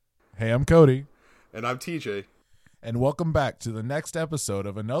Hey, I'm Cody. And I'm TJ. And welcome back to the next episode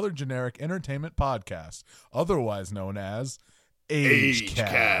of another generic entertainment podcast, otherwise known as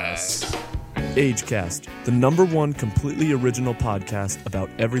AgeCast. AgeCast, the #1 completely original podcast about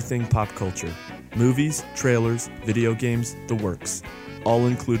everything pop culture. Movies, trailers, video games, the works. All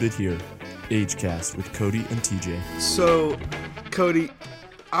included here. AgeCast with Cody and TJ. So, Cody,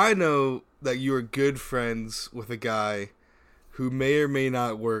 I know that you are good friends with a guy who may or may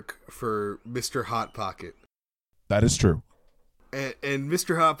not work for Mr. Hot Pocket. That is true. And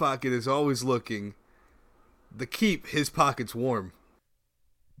Mr. Hot Pocket is always looking to keep his pockets warm.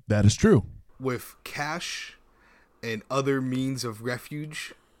 That is true. With cash and other means of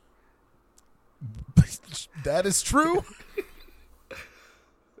refuge. That is true.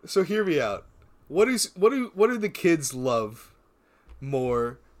 So hear me out. What do the kids love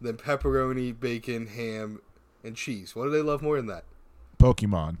more than pepperoni, bacon, ham, and cheese? What do they love more than that?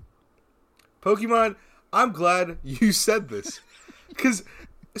 Pokemon. Pokemon, I'm glad you said this. Because,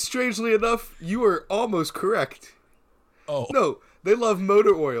 strangely enough, you are almost correct. Oh. No, they love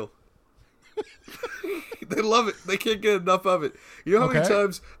motor oil. They love it. They can't get enough of it. You know how many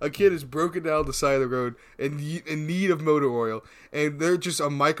times a kid is broken down the side of the road and in need of motor oil, and they're just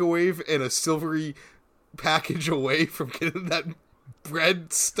a microwave and a silvery package away from getting that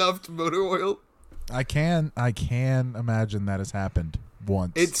bread stuffed motor oil? I can imagine that has happened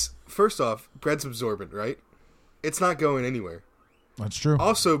once. It's, first off, bread's absorbent, right? It's not going anywhere. That's true.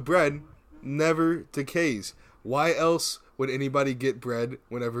 Also, bread never decays. Why else would anybody get bread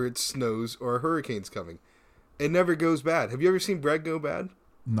whenever it snows or a hurricane's coming? It never goes bad. Have you ever seen bread go bad?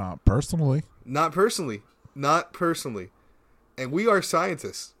 Not personally. Not personally. And we are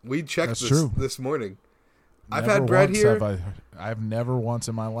scientists. We checked this morning. I've had bread here. I've never once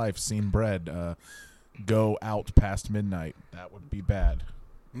in my life seen bread go out past midnight. That would be bad.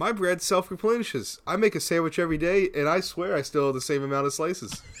 My bread self-replenishes. I make a sandwich every day, and I swear I still have the same amount of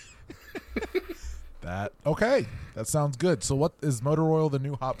slices. Okay. That sounds good. So what is motor oil the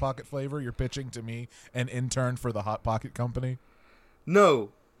new Hot Pocket flavor you're pitching to me, an intern for the Hot Pocket company? No.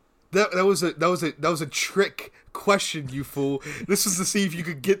 That was a trick question, you fool. This was to see if you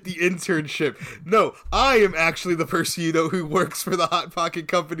could get the internship. No, I am actually the person you know who works for the Hot Pocket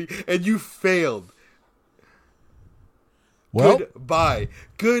company, and you failed. Well, goodbye.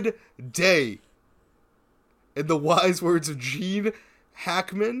 Good day. In the wise words of Gene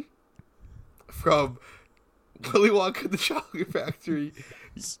Hackman from Willy Wonka and the Chocolate Factory.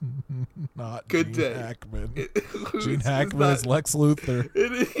 Not good Gene day. Hackman. Gene Hackman is Lex Luthor.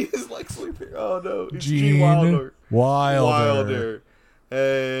 It is Lex Luthor. Oh no, it's Gene Wilder.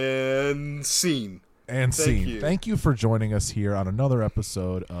 And scene. Thank you for joining us here on another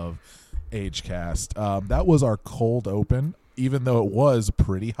episode of AgeCast. That was our cold open, even though it was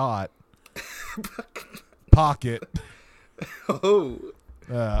pretty hot. Pocket. Oh.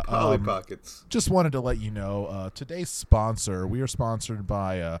 Polly Pockets. Just wanted to let you know, today's sponsor, we are sponsored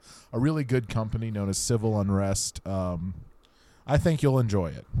by a really good company known as Civil Unrest. I think you'll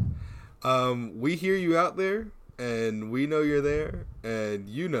enjoy it. We hear you out there, and we know you're there, and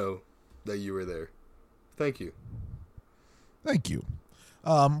you know that you were there. Thank you. Thank you.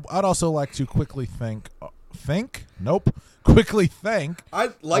 I'd also like to quickly quickly thank.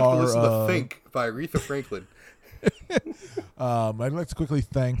 I'd like to listen to Think by Aretha Franklin. I'd like to quickly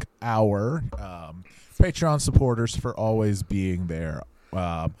thank our Patreon supporters for always being there.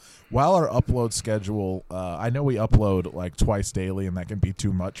 While our upload schedule, I know we upload like twice daily, and that can be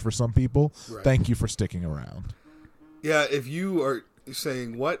too much for some people. Right. Thank you for sticking around. Yeah, if you are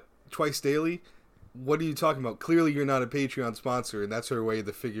saying, what, twice daily? What are you talking about? Clearly you're not a Patreon sponsor, and that's our way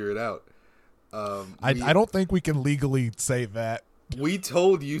to figure it out. I don't think we can legally say that. We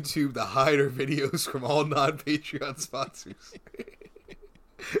told YouTube to hide our videos from all non-Patreon sponsors.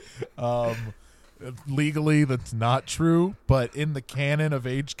 Legally, that's not true, but in the canon of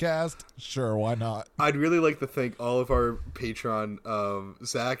AgeCast, sure, why not? I'd really like to thank all of our Patreon.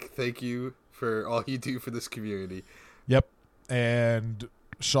 Zach, thank you for all you do for this community. Yep. And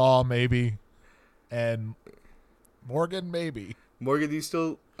Shaw, maybe. And Morgan, maybe. Morgan, do you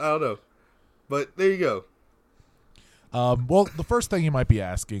still? I don't know. But there you go. Well, the first thing you might be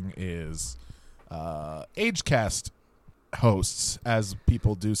asking is AgeCast hosts, as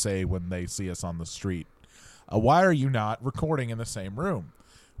people do say when they see us on the street, why are you not recording in the same room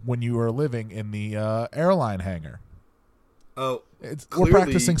when you are living in the airline hangar? Oh, we're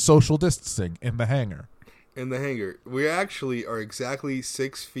practicing social distancing in the hangar. In the hangar. We actually are exactly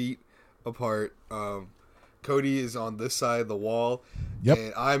 6 feet apart. Cody is on this side of the wall. Yep.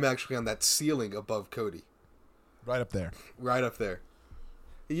 And I'm actually on that ceiling above Cody. Right up there. Right up there.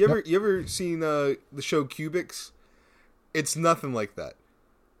 You ever seen the show Cubics? It's nothing like that.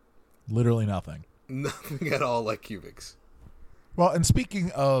 Literally nothing. Nothing at all like Cubics. Well, and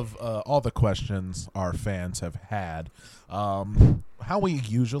speaking of all the questions our fans have had, how we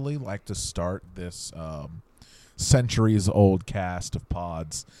usually like to start this centuries-old cast of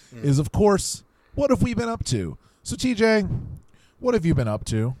pods is, of course, what have we been up to? So, TJ, what have you been up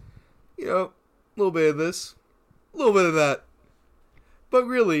to? You know, a little bit of this, a little bit of that, but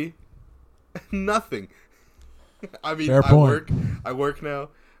really, nothing. I mean, Fair point. I work now.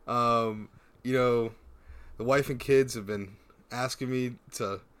 You know, the wife and kids have been asking me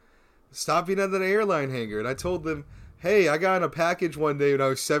to stop being at an airline hangar, and I told them, hey, I got in a package one day when I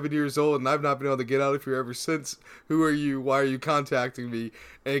was 7 years old, and I've not been able to get out of here ever since. Who are you? Why are you contacting me?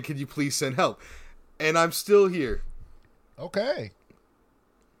 And can you please send help? And I'm still here. Okay.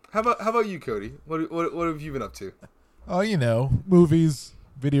 How about you, Cody? What have you been up to? Oh, you know, movies,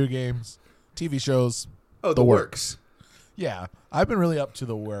 video games, TV shows. Oh, the works. Yeah, I've been really up to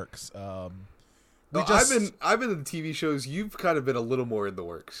the works. I've been in TV shows. You've kind of been a little more in the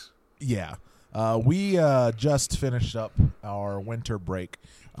works. Yeah. We just finished up our winter break.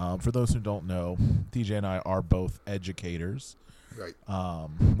 For those who don't know, TJ and I are both educators. Right.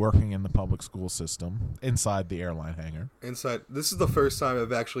 Working in the public school system inside the airline hangar. This is the first time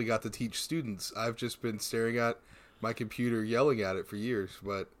I've actually got to teach students. I've just been staring at my computer, yelling at it for years.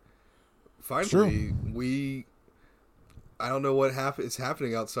 But finally, I don't know what is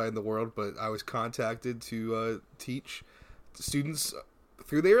happening outside in the world, but I was contacted to teach students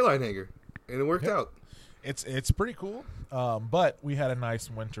through the airline hangar, and it worked out. It's pretty cool, but we had a nice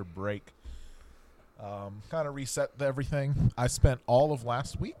winter break. Kind of reset everything. I spent all of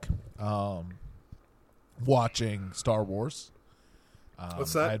last week watching Star Wars.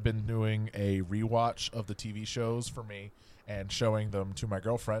 What's that? I had been doing a rewatch of the TV shows for me and showing them to my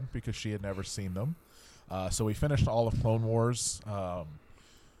girlfriend because she had never seen them. So we finished all of Clone Wars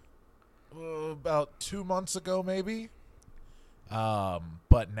about 2 months ago, maybe.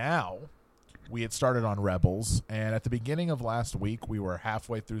 But now we had started on Rebels, and at the beginning of last week, we were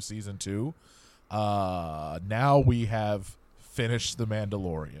halfway through season 2. Now we have finished The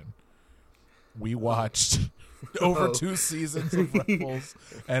Mandalorian. We watched over 2 seasons of Rebels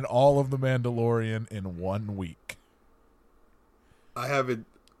and all of The Mandalorian in 1 week. I haven't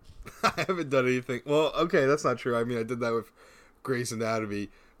done anything. Well, okay, that's not true. I mean, I did that with Grey's Anatomy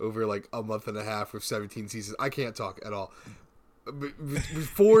over like a month and a half with 17 seasons. I can't talk at all.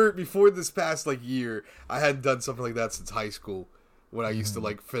 Before this past like year, I hadn't done something like that since high school, when I used to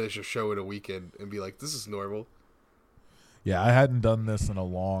like finish a show in a weekend and be like, this is normal. Yeah, I hadn't done this in a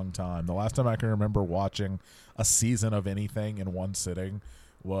long time. The last time I can remember watching a season of anything in one sitting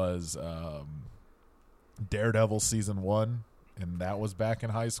was Daredevil season 1, and that was back in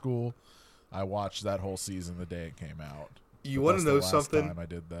high school. I watched that whole season the day it came out. You want to know something? Time I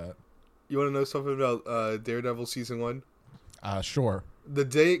did that. You want to know something about Daredevil season 1? Sure. The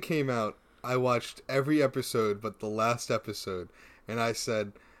day it came out, I watched every episode but the last episode, and I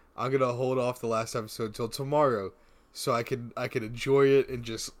said, I'm gonna hold off the last episode till tomorrow, so I could enjoy it and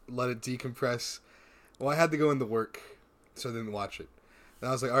just let it decompress. Well, I had to go into work, so I didn't watch it. And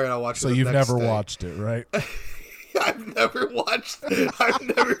I was like, all right, I'll watch it. So you've never watched it, right? I've never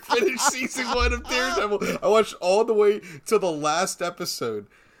finished season 1 of Daredevil. I watched all the way to the last episode.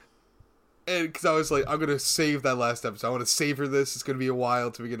 And because I was like, I'm going to save that last episode. I want to savor this. It's going to be a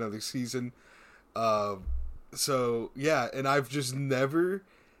while till we get another season. So, yeah. And I've just never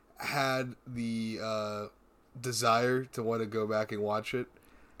had the desire to want to go back and watch it.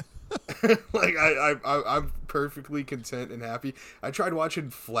 Like, I'm perfectly content and happy. I tried watching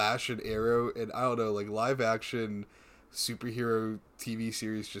Flash and Arrow, and I don't know, like, live action superhero TV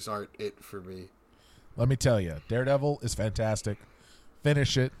series just aren't it for me. Let me tell you, Daredevil is fantastic.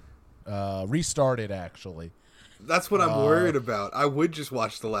 Finish it. Restart it, actually. That's what I'm worried about. I would just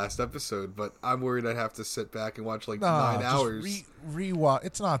watch the last episode, but I'm worried I'd have to sit back and watch like 9 hours. Rewatch.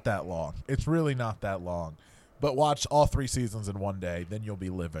 It's not that long. It's really not that long. But watch all 3 seasons in one day, then you'll be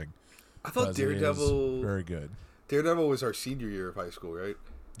living. I thought Daredevil very good. Daredevil was our senior year of high school, right?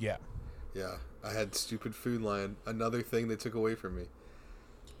 Yeah. Yeah. I had stupid Food Lion. Another thing they took away from me.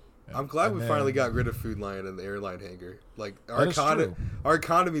 Yeah. I'm glad we finally got rid of Food Lion in the airline hangar. Like our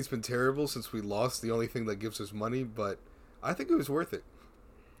economy's been terrible since we lost the only thing that gives us money, but I think it was worth it.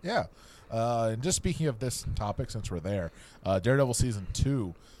 Yeah. And just speaking of this topic, since we're there, Daredevil season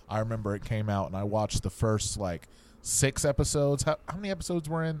 2, I remember it came out and I watched the first like 6 episodes. How many episodes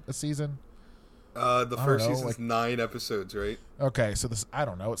were in a season? The first season's 9 episodes, right? Okay, so this, I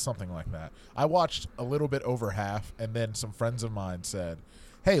don't know, it's something like that. I watched a little bit over half, and then some friends of mine said,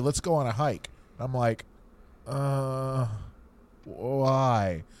 hey, let's go on a hike. I'm like,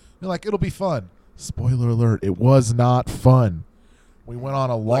 why? They're like, it'll be fun. Spoiler alert, it was not fun. We went on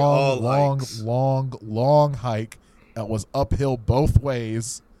a long hike that was uphill both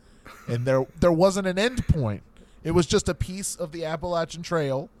ways, and there wasn't an end point. It was just a piece of the Appalachian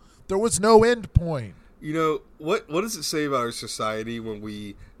Trail. There was no end point. You know, what does it say about our society when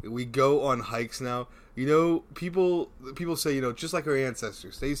we go on hikes now? You know, people say, you know, just like our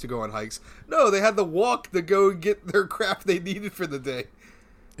ancestors, they used to go on hikes. No, they had to walk to go and get their crap they needed for the day.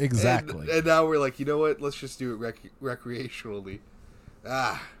 Exactly. And now we're like, you know what? Let's just do it recreationally.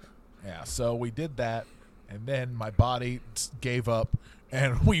 Yeah, so we did that, and then my body gave up,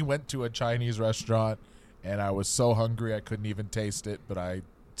 and we went to a Chinese restaurant, and I was so hungry I couldn't even taste it, but I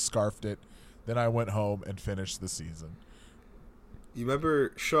scarfed it. Then I went home and finished the season. You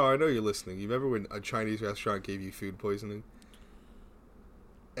remember, Shaw, I know you're listening. You remember when a Chinese restaurant gave you food poisoning?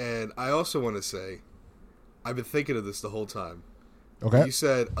 And I also want to say, I've been thinking of this the whole time. Okay. You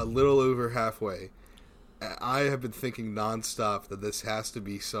said a little over halfway. I have been thinking nonstop that this has to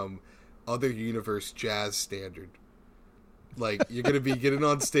be some other universe jazz standard. Like, you're going to be getting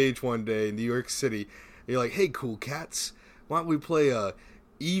on stage one day in New York City. And you're like, hey, cool cats, why don't we play a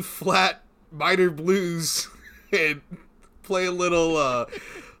E-flat minor blues and play a little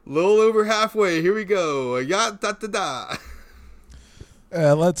over halfway. Here we go. Ya da da da.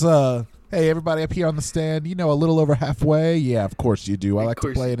 Let's hey everybody up here on the stand. You know, a little over halfway. Yeah, of course you do. I like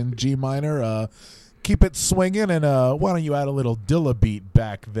to play it in G minor. Keep it swinging, and why don't you add a little Dilla beat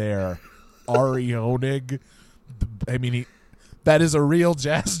back there, Ari Honig? I mean, that is a real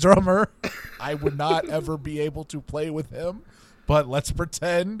jazz drummer. I would not ever be able to play with him, but let's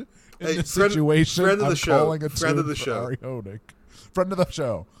pretend in this situation friend of the I'm show. calling a friend of the for show. Ari Honig. Friend of the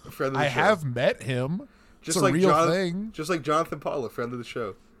show. Friend of the I show. have met him. Just it's like a real thing. Just like Jonathan Paula, friend of the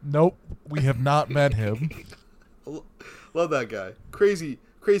show. Nope, we have not met him. Love that guy. Crazy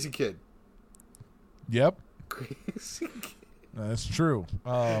kid. Yep. Crazy kid. That's true.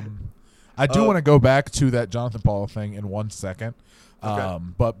 I do want to go back to that Jonathan Paula thing in 1 second. Okay.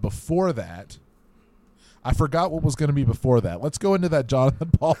 But before that, I forgot what was going to be before that. Let's go into that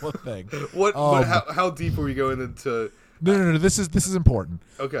Jonathan Paula thing. How deep are we going into? No. This is important.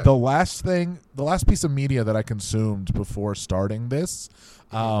 Okay. The last piece of media that I consumed before starting this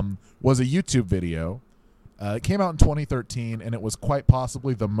was a YouTube video. It came out in 2013, and it was quite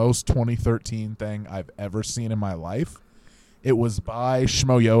possibly the most 2013 thing I've ever seen in my life. It was by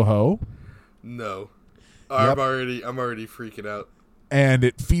Shmo Yoho. No. Yep. I'm already freaking out. And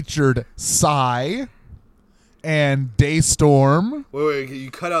it featured Psy and Daystorm. Wait,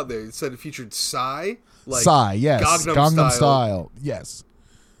 you cut out there. You said it featured Psy? Like Psy, yes. Gangnam Style. Yes.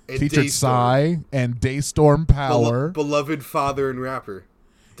 And Featured Daystorm. Psy and Daystorm Power. Beloved father and rapper.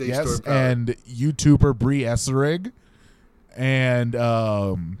 Daystorm Yes, Power. and YouTuber Bree Esserig. And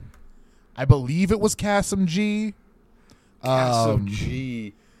I believe it was Kasim G. Kasim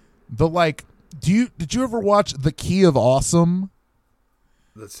G. Did you ever watch The Key of Awesome?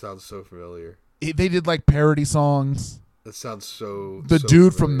 That sounds so familiar. They did like parody songs. That sounds so. The so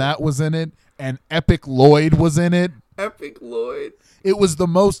dude familiar. from that was in it, and Epic Lloyd was in it. Epic Lloyd. It was the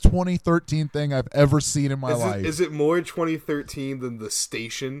most 2013 thing I've ever seen in my life. Is it more 2013 than The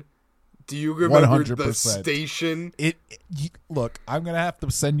Station? Do you remember 100%. The Station? Look, I'm gonna have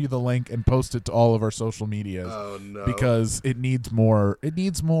to send you the link and post it to all of our social medias. Oh no! Because it needs more. It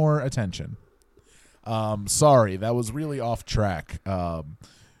needs more attention. Sorry, that was really off track.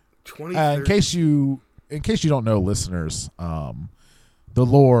 In case you don't know, listeners, the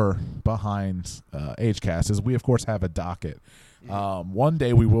lore behind HCast is we of course have a docket. One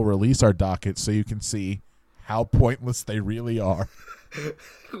day we will release our docket so you can see how pointless they really are.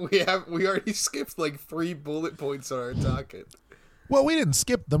 We already skipped like 3 bullet points on our docket. Well, we didn't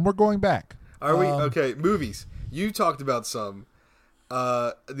skip them. We're going back. Are we? Okay, movies. You talked about some.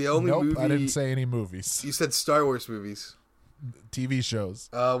 The only movie I didn't say any movies. You said Star Wars movies. TV shows.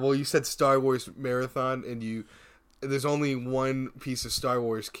 Well, you said Star Wars Marathon, and there's only one piece of Star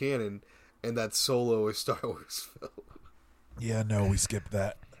Wars canon, and that's Solo, a Star Wars film. Yeah, no, we skipped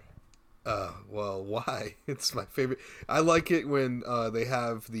that. Well, why? It's my favorite. I like it when they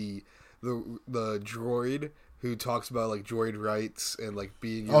have the droid who talks about like droid rights and like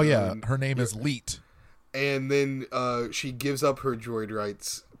being. Her name is Leet. And then she gives up her droid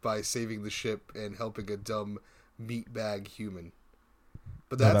rights by saving the ship and helping a dumb meatbag human.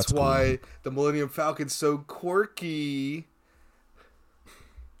 But that's why cool. The Millennium Falcon's so quirky.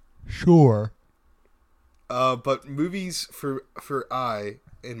 Sure. But movies for I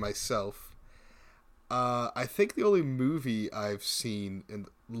and myself, I think the only movie I've seen, and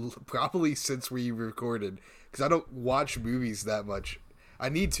probably since we recorded, because I don't watch movies that much. I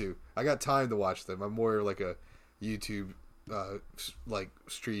need to. I got time to watch them. I'm more like a YouTube,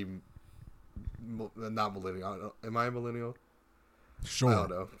 stream. Not millennial. Am I a millennial? Sure. I don't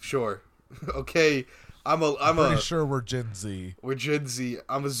know. Sure. Okay. I'm pretty sure we're Gen Z. We're Gen Z.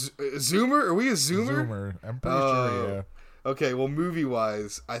 I'm a Zoomer. Are we a Zoomer? Zoomer. I'm pretty sure. Yeah. Okay. Well, movie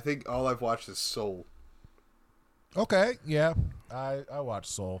wise, I think all I've watched is Soul. Okay. Yeah. I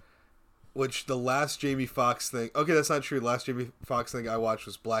watched Soul. Which the last Jamie Foxx thing... Okay, that's not true. The last Jamie Foxx thing I watched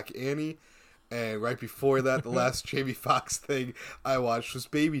was Black Annie. And right before that, the last Jamie Foxx thing I watched was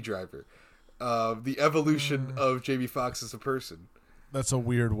Baby Driver. The evolution of Jamie Foxx as a person. That's a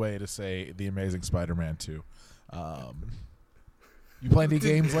weird way to say The Amazing Spider-Man 2. You play any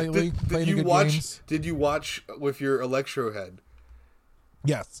games lately? Did you watch with your Electro head?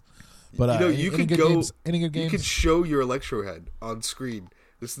 Yes. But any good games? You could show your Electro head on screen.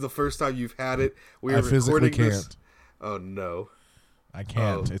 This is the first time you've had it. We are I physically recording can't. This. Oh no. I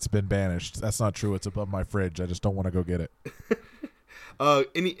can't. It's been banished. That's not true. It's above my fridge. I just don't want to go get it.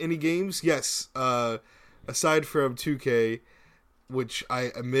 Any games? Yes. Aside from 2K, which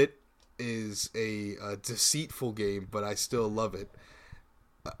I admit is a deceitful game, but I still love it.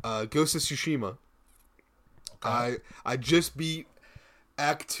 Ghost of Tsushima. Okay. I just beat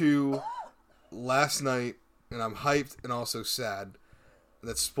Act 2 last night, and I'm hyped and also sad.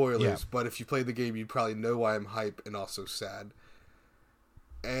 That's spoilers, but if you played the game, you'd probably know why I'm hyped and also sad.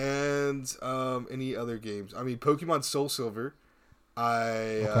 And any other games? I mean, Pokemon Soul Silver.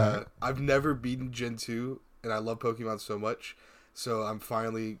 I've never beaten Gen 2, and I love Pokemon so much, so I'm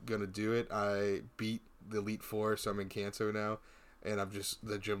finally gonna do it. I beat the Elite Four, so I'm in Kanto now, and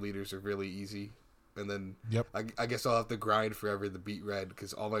the gym leaders are really easy. And then I guess I'll have to grind forever to beat Red,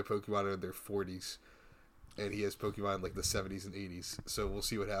 because all my Pokemon are in their 40s. And he has Pokemon in like the 70s and 80s. So we'll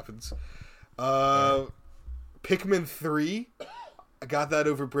see what happens. Pikmin 3. I got that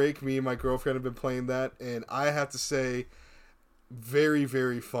over break. Me and my girlfriend have been playing that. And I have to say, very,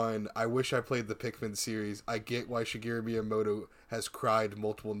 very fun. I wish I played the Pikmin series. I get why Shigeru Miyamoto has cried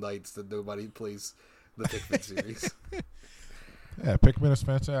multiple nights that nobody plays the Pikmin series. Yeah, Pikmin is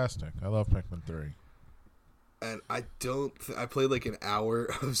fantastic. I love Pikmin 3. And I played like an hour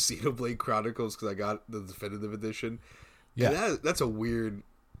of Xenoblade Chronicles because I got the definitive edition. Yeah, and that's a weird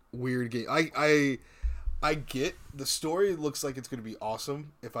game. I get the story looks like it's going to be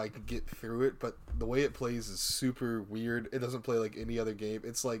awesome if I can get through it, but the way it plays is super weird. It doesn't play like any other game.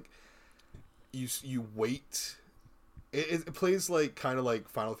 It's like you wait. It plays like kind of like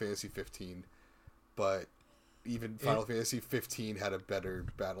Final Fantasy 15, but even Final Fantasy 15 had a better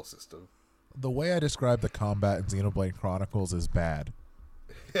battle system. The way I describe the combat in Xenoblade Chronicles is bad.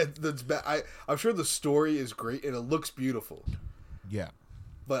 That's bad. I'm sure the story is great and it looks beautiful. Yeah.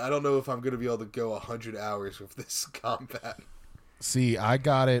 But I don't know if I'm going to be able to go 100 hours with this combat. See, I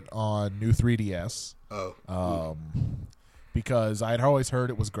got it on new 3DS. Oh. Because I'd always heard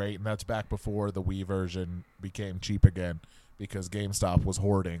it was great, and that's back before the Wii version became cheap again, because GameStop was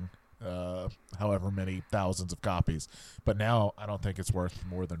hoarding however many thousands of copies. But now I don't think it's worth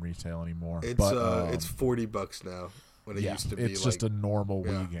more than retail anymore. It's $40 now when it used to be it's just a normal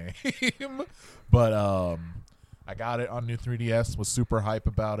Wii game. But I got it on new 3DS, was super hype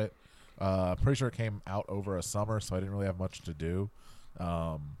about it. Pretty sure it came out over a summer, so I didn't really have much to do.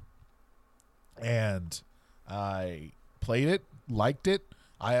 And I played it, liked it.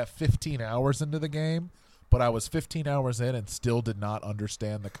 I have 15 hours into the game, but I was 15 hours in and still did not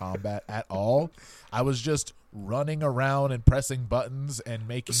understand the combat at all. I was just running around and pressing buttons and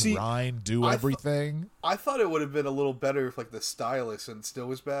making Ryan do everything. I thought it would have been a little better if like the stylus and still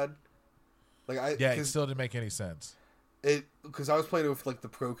was bad. It still didn't make any sense. Because I was playing it with like the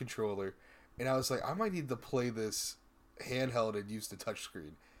Pro controller, and I was like, I might need to play this handheld and use the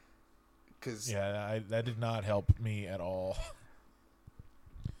touchscreen. That did not help me at all.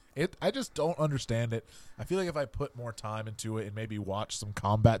 I just don't understand it. I feel like if I put more time into it and maybe watch some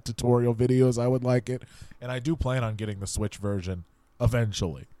combat tutorial videos, I would like it. And I do plan on getting the Switch version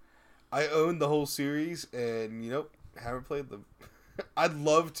eventually. I own the whole series, and haven't played them. I'd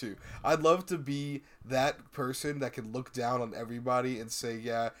love to. I'd love to be that person that can look down on everybody and say,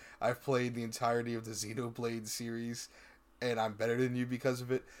 yeah, I've played the entirety of the Xenoblade series, and I'm better than you because of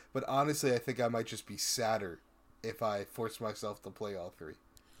it. But honestly, I think I might just be sadder if I force myself to play all three.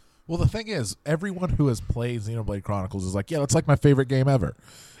 Well, the thing is, everyone who has played Xenoblade Chronicles is like, yeah, that's like my favorite game ever.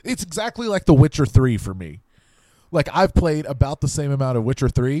 It's exactly like The Witcher 3 for me. Like, I've played about the same amount of Witcher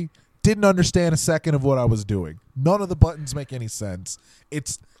 3, didn't understand a second of what I was doing. None of the buttons make any sense.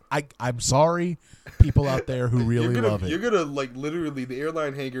 It's I'm sorry, people out there who really love it. You're gonna like literally the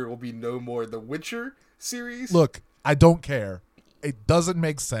airline hangar will be no more the Witcher series. Look, I don't care. It doesn't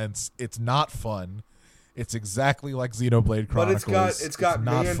make sense. It's not fun. It's exactly like Xenoblade Chronicles. But it's got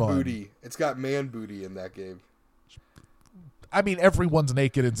man fun. booty. It's got man booty in that game. I mean, everyone's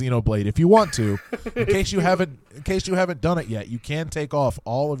naked in Xenoblade. If you want to, in case you haven't done it yet, you can take off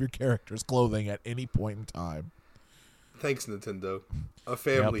all of your characters' clothing at any point in time. Thanks, Nintendo. A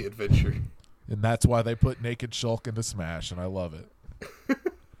family adventure. And that's why they put Naked Shulk into Smash, and I love it.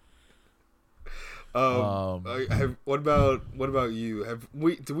 What about you?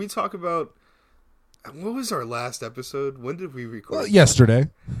 Did we talk about what was our last episode? When did we record? Well, yesterday.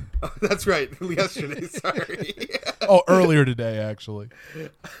 Oh, that's right. Yesterday. Sorry. Earlier today, actually.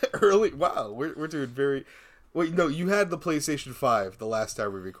 Early. Wow, we're doing very. Wait, no, you had the PlayStation 5 the last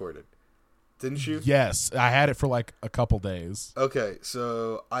time we recorded, didn't you? Yes, I had it for like a couple days. Okay,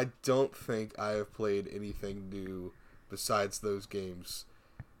 so I don't think I have played anything new besides those games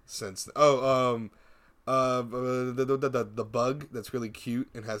since. The bug that's really cute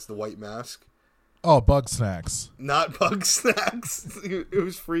and has the white mask. Oh, Bug Snacks. Not Bug Snacks. It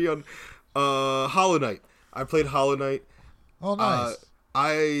was free on Hollow Knight. I played Hollow Knight. Oh, nice.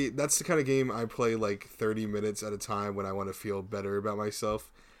 That's the kind of game I play like 30 minutes at a time when I want to feel better about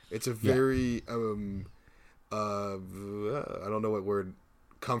myself. It's a very I don't know what word,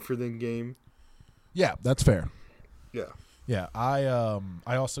 comforting game. Yeah, that's fair. Yeah. Yeah,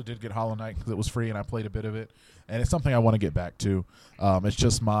 I also did get Hollow Knight because it was free and I played a bit of it, and it's something I want to get back to. It's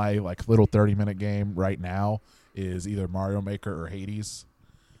just my like little 30-minute game right now is either Mario Maker or Hades.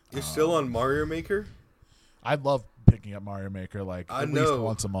 You're still on Mario Maker? I love picking up Mario Maker like at least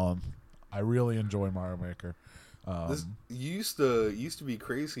once a month. I really enjoy Mario Maker. You used to be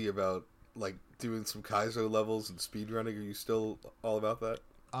crazy about like doing some Kaizo levels and speedrunning. Are you still all about that?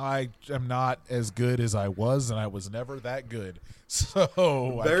 I am not as good as I was, and I was never that good.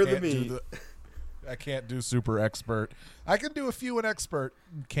 So better than me. I can't do super expert. I can do a few in expert.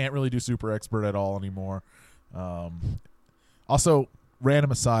 Can't really do super expert at all anymore. Also,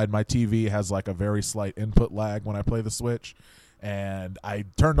 random aside, my TV has like a very slight input lag when I play the Switch, and I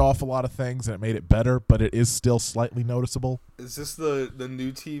turned off a lot of things and it made it better, but it is still slightly noticeable. Is this the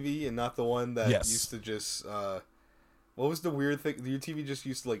new TV and not the one that Yes. used to just what was the weird thing? Your TV just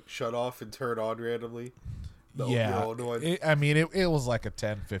used to like shut off and turn on randomly? Your old one? It was like a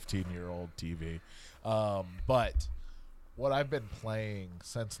 10, 15-year-old TV. But what I've been playing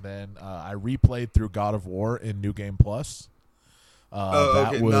since then, I replayed through God of War in New Game Plus.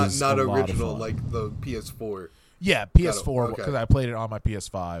 Okay, that was not a lot of original, fun. like the PS4. Yeah, PS4, because okay. I played it on my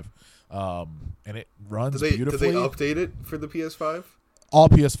PS5. And it runs beautifully. Did they update it for the PS5? All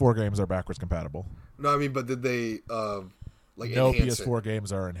PS4 games are backwards compatible. No, I mean, but did they like no enhance PS4 it?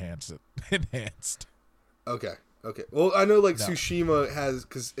 games are enhanced. Okay. Well, I know like No. Tsushima has,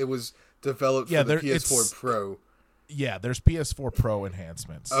 because it was developed for the PS4 Pro. Yeah, there's PS4 Pro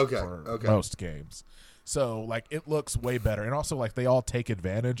enhancements for Okay. most games. So like it looks way better, and also like they all take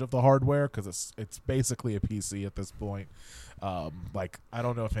advantage of the hardware because it's basically a PC at this point. Like I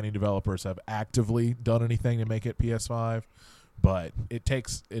don't know if any developers have actively done anything to make it PS5, but it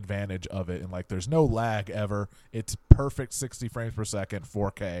takes advantage of it, and like there's no lag ever. It's perfect 60 frames per second,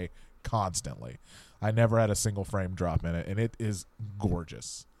 4K constantly. I never had a single frame drop in it, and it is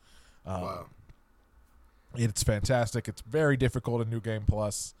gorgeous. Wow. It's fantastic. It's very difficult in New Game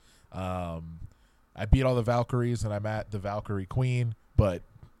Plus. I beat all the Valkyries, and I'm at the Valkyrie Queen, but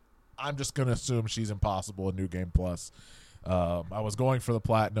I'm just going to assume she's impossible in New Game Plus. I was going for the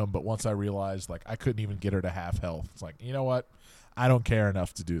Platinum, but once I realized like I couldn't even get her to half health, it's like, you know what? I don't care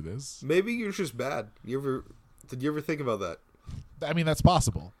enough to do this. Maybe you're just bad. Did you ever think about that? I mean, that's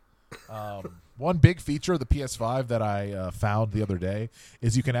possible. One big feature of the PS5 that I found the other day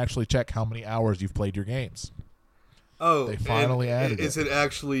is you can actually check how many hours you've played your games. Oh, they finally added it. Is it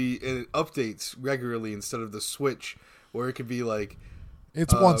actually, it updates regularly instead of the Switch, where it could be like...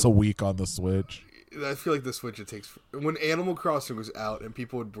 It's once a week on the Switch. I feel like the Switch, it takes... When Animal Crossing was out and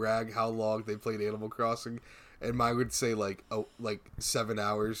people would brag how long they played Animal Crossing, and mine would say like 7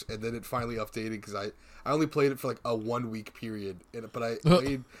 hours, and then it finally updated because I only played it for like a 1 week period, but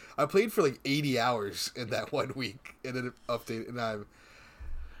I played for like 80 hours in that 1 week, and then it updated, and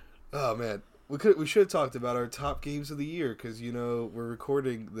oh man, we should have talked about our top games of the year, because we're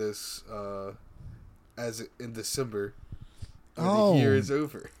recording this as in December. The year is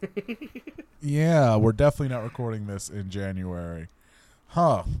over. Yeah, we're definitely not recording this in January.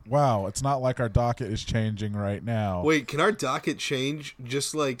 Huh. Wow, it's not like our docket is changing right now. Wait, can our docket change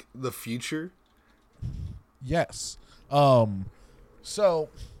just like the future? Yes. So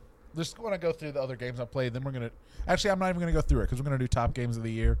just want to go through the other games I played. Then we're gonna. Actually, I'm not even gonna go through it because we're gonna do top games of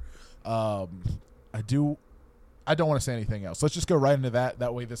the year. I don't want to say anything else. Let's just go right into that.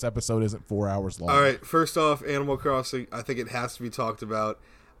 That way, this episode isn't 4 hours long. All right. First off, Animal Crossing. I think it has to be talked about.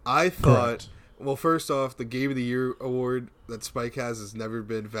 I thought. Correct. Well, first off, the Game of the Year award that Spike has never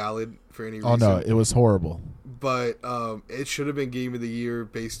been valid for any reason. Oh no, it was horrible. But it should have been Game of the Year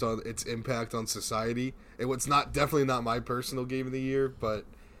based on its impact on society. It was definitely not my personal Game of the Year, but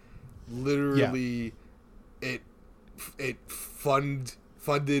literally, it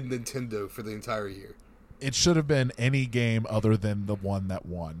funded Nintendo for the entire year. It should have been any game other than the one that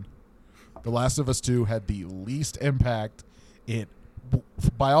won. The Last of Us 2 had the least impact. It,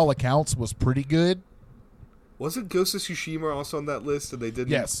 by all accounts, was pretty good. Wasn't Ghost of Tsushima also on that list, and they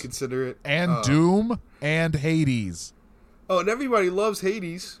didn't consider it? And Doom and Hades. Oh, and everybody loves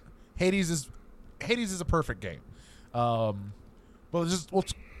Hades. Hades is a perfect game. Well, we'll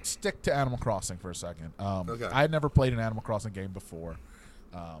stick to Animal Crossing for a second. Okay. I had never played an Animal Crossing game before,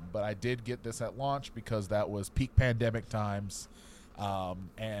 but I did get this at launch because that was peak pandemic times,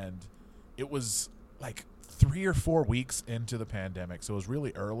 and it was like 3 or 4 weeks into the pandemic, so it was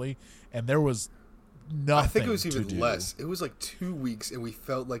really early, and there was nothing. I think it was even to do. less. It was like 2 weeks, and we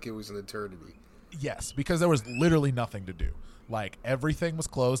felt like it was an eternity. Yes, because there was literally nothing to do. Like, everything was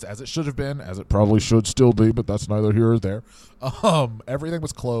closed, as it should have been, as it probably should still be, but that's neither here or there. Everything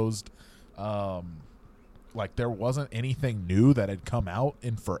was closed. Like, there wasn't anything new that had come out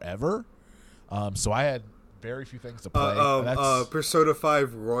in forever. So I had very few things to play. Persona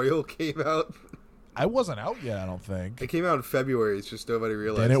 5 Royal came out. I wasn't out yet, I don't think. It came out in February. It's just nobody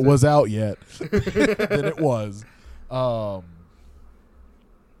realized Then it was out yet. Then it was. Oh,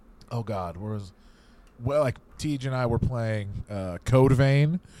 God. Like, Tej and I were playing Code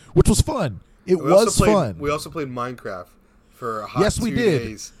Vein, which was fun. It was fun. We also played Minecraft for a hot Yes, we 2 did.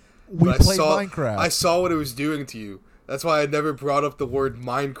 days. We But played Minecraft. I saw what it was doing to you. That's why I never brought up the word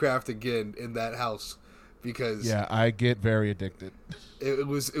Minecraft again in that house, because Yeah, I get very addicted. it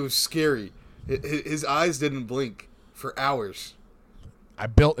was scary. His eyes didn't blink for hours. I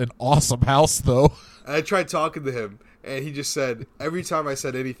built an awesome house, though. And I tried talking to him, and he just said, every time I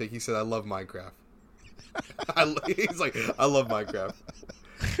said anything, he said, I love Minecraft. He's like, I love Minecraft.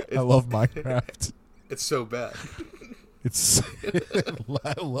 I love Minecraft. It's so bad.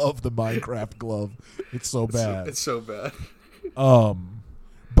 I love the Minecraft glove. It's so bad. It's so bad.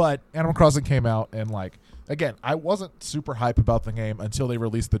 But Animal Crossing came out, and like, again, I wasn't super hype about the game until they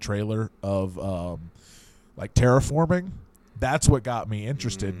released the trailer of like terraforming. That's what got me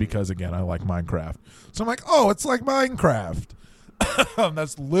interested because, again, I like Minecraft. So I'm like, oh, it's like Minecraft.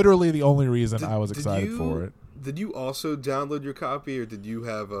 That's literally the only reason I was excited for it. Did you also download your copy, or did you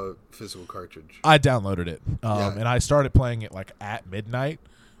have a physical cartridge? I downloaded it, and I started playing it like at midnight.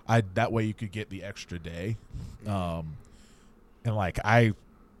 That way you could get the extra day, and like I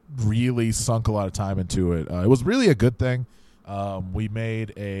really sunk a lot of time into it. It was really a good thing. We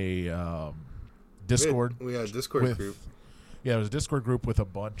made a Discord. We had a Discord group. Yeah, it was a Discord group with a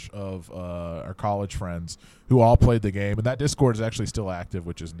bunch of our college friends who all played the game, and that Discord is actually still active,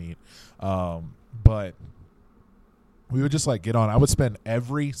 which is neat. But we would just like get on. I would spend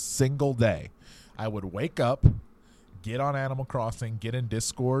every single day. I would wake up, get on Animal Crossing, get in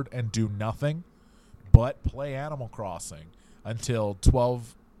Discord, and do nothing but play Animal Crossing until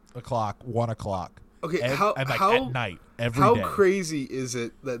 12 o'clock, 1 o'clock. Okay, at night every day. How crazy is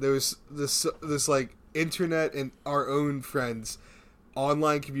it that there's this like internet and our own friends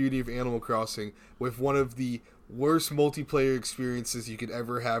online community of Animal Crossing with one of the worst multiplayer experiences you could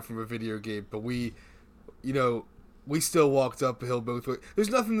ever have from a video game, but we still walked up a hill both ways. There's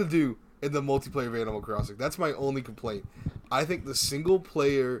nothing to do in the multiplayer of Animal Crossing. That's my only complaint. I think the single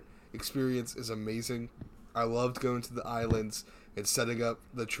player experience is amazing. I loved going to the islands and setting up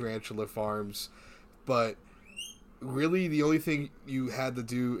the tarantula farms, but really the only thing you had to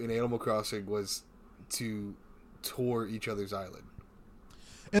do in Animal Crossing was to tour each other's island.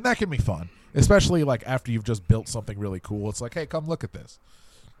 And that can be fun, especially like after you've just built something really cool. It's like, hey, come look at this.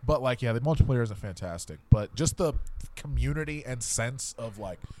 But like, yeah, the multiplayer isn't fantastic, but just the community and sense of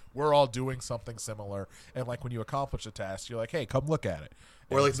like, we're all doing something similar. And like when you accomplish a task, you're like, hey, come look at it.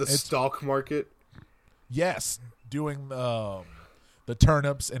 Or like the stock market. Yes. Doing the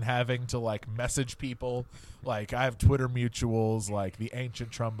turnips and having to like message people. Like I have Twitter mutuals, like the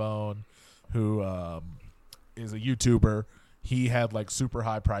Ancient Trombone, who is a YouTuber. He had like super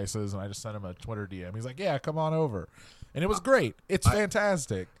high prices, and I just sent him a Twitter DM. He's like, yeah, come on over. And it was great. It's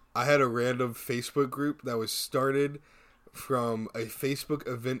fantastic. I had a random Facebook group that was started from a Facebook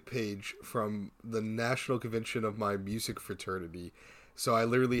event page from the national convention of my music fraternity. So I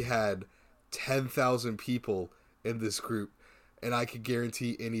literally had 10,000 people in this group, and I could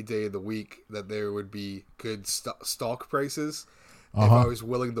guarantee any day of the week that there would be good stock prices if I was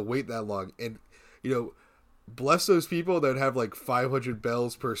willing to wait that long. And, bless those people that would have like 500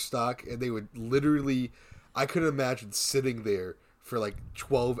 bells per stock, and they would literally, I couldn't imagine sitting there for like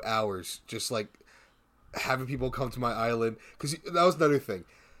 12 hours just like having people come to my island, because that was another thing.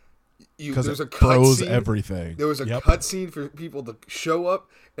 There's a cutscene. Everything. There was a cutscene for people to show up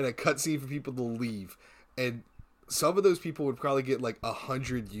and a cutscene for people to leave, and some of those people would probably get like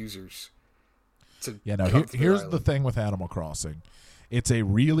 100 users. Here's the thing with Animal Crossing. It's a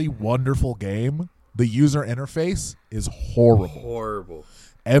really wonderful game. The user interface is horrible.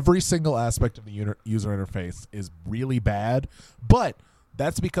 Every single aspect of the user interface is really bad, but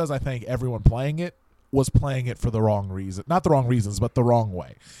that's because I think everyone playing it was playing it for the wrong reason. Not the wrong reasons, but the wrong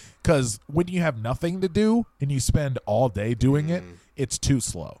way. Because when you have nothing to do and you spend all day doing it, it's too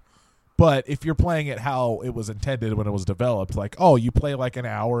slow. But if you're playing it how it was intended when it was developed, like, you play like an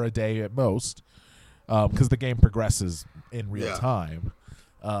hour a day at most, because the game progresses in real time,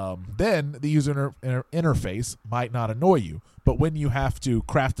 then the user interface might not annoy you. But when you have to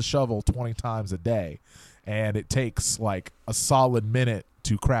craft the shovel 20 times a day, and it takes like a solid minute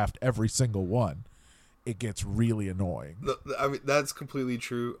to craft every single one, it gets really annoying. I mean, that's completely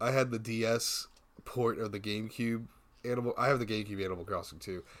true. I had the DS port of the GameCube I have the GameCube Animal Crossing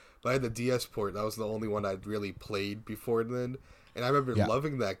too, but I had the DS port. That was the only one I'd really played before then, and I remember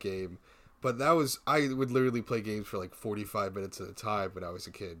loving that game. But I would literally play games for like 45 minutes at a time when I was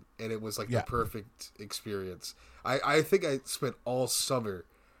a kid, and it was like the perfect experience. I think I spent all summer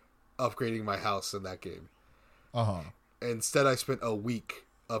upgrading my house in that game. Instead, I spent a week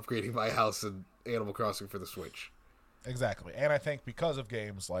upgrading my house in Animal Crossing for the Switch. Exactly. And I think because of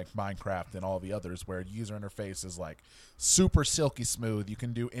games like Minecraft and all the others where user interface is like super silky smooth, you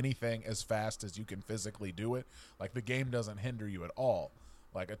can do anything as fast as you can physically do it. Like the game doesn't hinder you at all.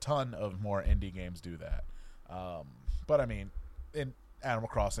 Like a ton of more indie games do that. But I mean, in Animal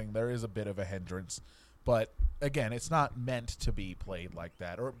Crossing, there is a bit of a hindrance. But again, it's not meant to be played like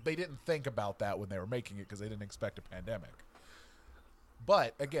that. Or they didn't think about that when they were making it because they didn't expect a pandemic.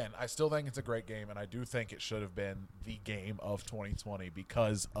 But again, I still think it's a great game, and I do think it should have been the game of 2020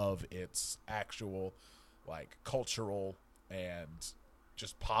 because of its actual, like, cultural and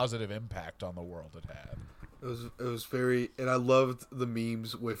just positive impact on the world it had. It was very, and I loved the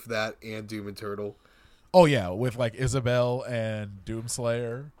memes with that and Doom Eternal. Oh yeah, with like Isabelle and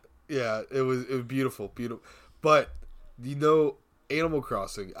Doomslayer. Yeah, it was beautiful. But Animal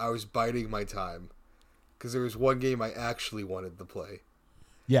Crossing, I was biding my time because there was one game I actually wanted to play.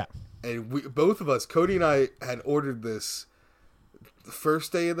 Yeah. And both of us, Cody and I, had ordered this the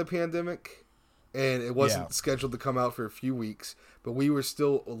first day of the pandemic, and it wasn't scheduled to come out for a few weeks, but we were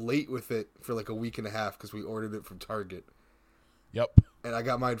still late with it for like a week and a half because we ordered it from Target. Yep. And I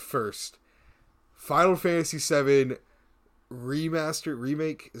got mine first. Final Fantasy VII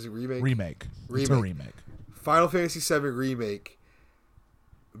remake? Is it remake? Remake. It's a remake. Final Fantasy VII Remake.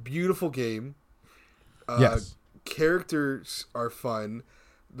 Beautiful game. Yes. Characters are fun.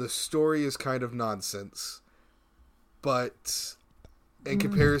 The story is kind of nonsense, but in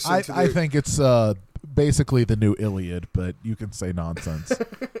comparison I think it's basically the new Iliad, but you can say nonsense.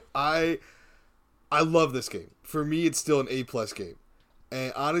 I love this game. For me, it's still an A+ game,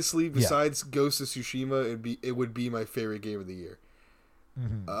 and honestly, besides Ghost of Tsushima, it would be my favorite game of the year.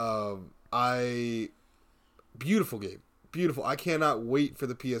 Beautiful game, beautiful. I cannot wait for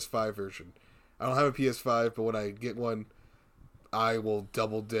the PS5 version. I don't have a PS5, but when I get one, I will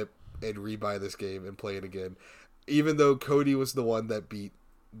double dip and rebuy this game and play it again. Even though Cody was the one that beat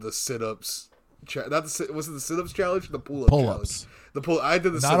the sit-ups. Was it the sit-ups challenge or the pull-up challenge? I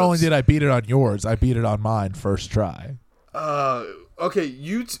did the sit-ups. Not only did I beat it on yours, I beat it on mine first try. Okay,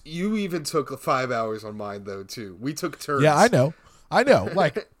 you even took 5 hours on mine though too. We took turns. Yeah, I know.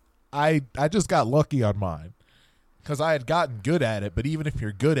 Like I just got lucky on mine. Because I had gotten good at it, but even if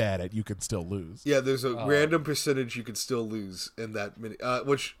you're good at it, you can still lose. Yeah, there's a random percentage you can still lose in that mini.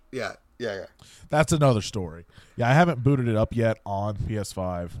 Yeah. That's another story. Yeah, I haven't booted it up yet on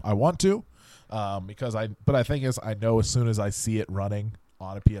PS5. I want to, but I think I know as soon as I see it running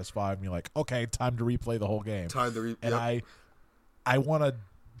on a PS5, and you're like, okay, time to replay the whole game. And I want to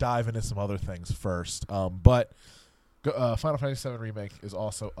dive into some other things first. But Final Fantasy VII Remake is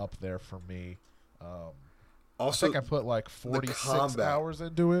also up there for me. Also, I think I put like 46 hours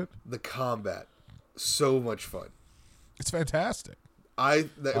into it. The combat, so much fun. It's fantastic. I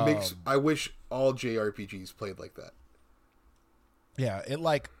wish all JRPGs played like that. Yeah, it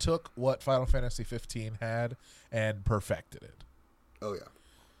like took what Final Fantasy 15 had and perfected it. Oh yeah.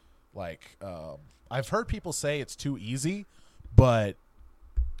 Like, I've heard people say it's too easy, but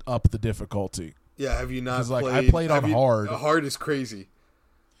up the difficulty. Yeah, have you not played? Like, I played on hard. Hard is crazy.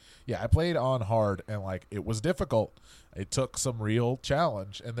 Yeah, I played on hard, and like it was difficult. It took some real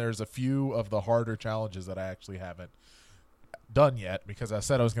challenge, and there's a few of the harder challenges that I actually haven't done yet because I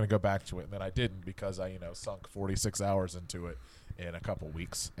said I was going to go back to it, and then I didn't because I sunk 46 hours into it in a couple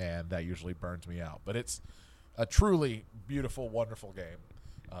weeks, and that usually burns me out. But it's a truly beautiful, wonderful game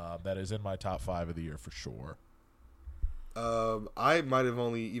that is in my top 5 of the year for sure. I might have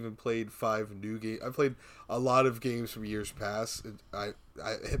only even played 5 new games. I played a lot of games from years past. I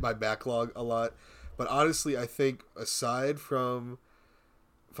hit my backlog a lot, but honestly, I think aside from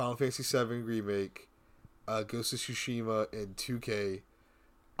Final Fantasy VII Remake, Ghost of Tsushima, and 2K,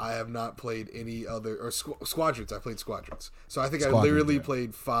 I have not played any other or Squadrons. I played Squadrons, so I think I literally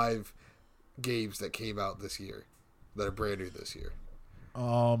played 5 games that came out this year that are brand new this year.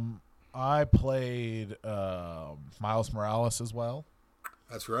 I played Miles Morales as well.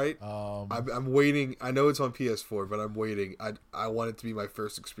 That's right. I'm waiting. I know it's on PS4, but I'm waiting. I want it to be my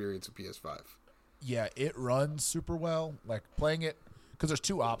first experience of PS5. Yeah, it runs super well. Like playing it, because there's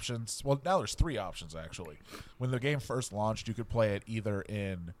 2 options. Well, now there's 3 options actually. When the game first launched, you could play it either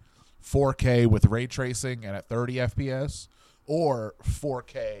in 4K with ray tracing and at 30 FPS, or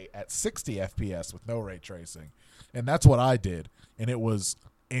 4K at 60 FPS with no ray tracing. And that's what I did, and it was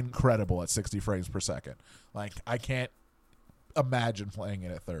incredible at 60 frames per second. Like, I can't imagine playing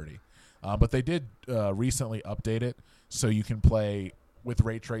it at 30. But they did recently update it so you can play with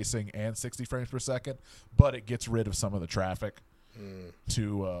ray tracing and 60 frames per second, but it gets rid of some of the traffic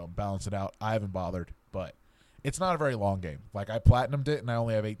to balance it out. I haven't bothered, but it's not a very long game. Like, I platinumed it, and I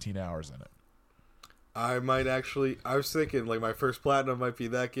only have 18 hours in it. I might actually... I was thinking, like, my first platinum might be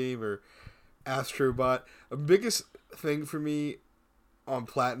that game or Astrobot. The biggest thing for me on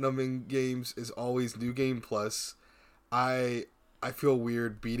platinuming games is always New Game Plus. I feel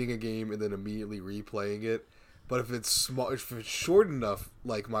weird beating a game and then immediately replaying it. But if it's small, if it's short enough,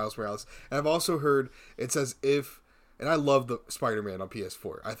 like Miles Morales, and I've also heard it's as if, and I love the Spider-Man on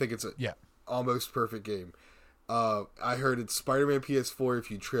PS4. I think it's a almost perfect game. I heard it's Spider-Man PS4 if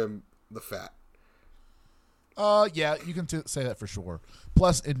you trim the fat. Yeah, you can say that for sure.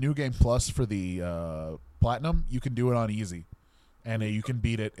 Plus, in New Game Plus for the Platinum, you can do it on easy, and you can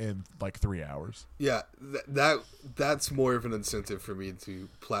beat it in like 3 hours. Yeah, that's more of an incentive for me to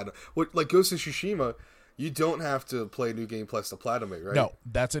platinum. What, like Ghost of Tsushima, you don't have to play New Game Plus to platinum it, right? No,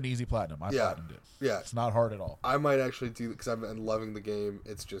 that's an easy platinum. I platinumed it. Yeah, it's not hard at all. I might actually do because I'm loving the game.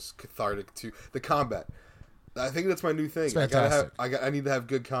 It's just cathartic too. The combat, I think that's my new thing. It's fantastic. I need to have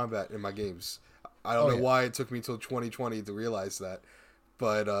good combat in my games. I don't know why it took me till 2020 to realize that,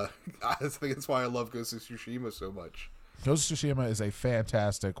 but I think that's why I love Ghost of Tsushima so much. Ghost of Tsushima is a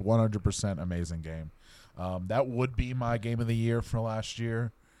fantastic, 100% amazing game. That would be my game of the year for last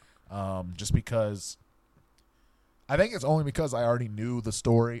year, just because I think it's only because I already knew the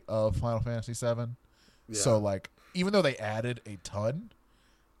story of Final Fantasy VII. Yeah. So, like, even though they added a ton,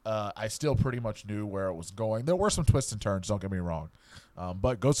 I still pretty much knew where it was going. There were some twists and turns, don't get me wrong.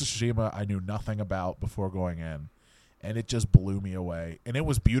 But Ghost of Tsushima I knew nothing about before going in, and it just blew me away. And it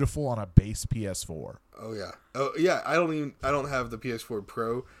was beautiful on a base PS4. Oh yeah. I don't have the PS4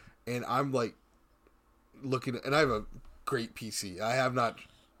 Pro, and I'm like looking, and I have a great PC. I have not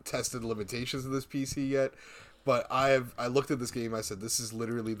tested the limitations of this PC yet, but I looked at this game. I said, this is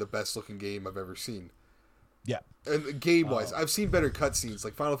literally the best looking game I've ever seen. Yeah. And game wise, I've seen better cutscenes.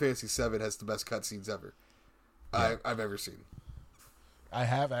 Like Final Fantasy VII has the best cutscenes ever I've ever seen. I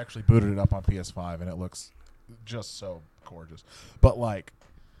have actually booted it up on PS5, and it looks just so gorgeous. But, like,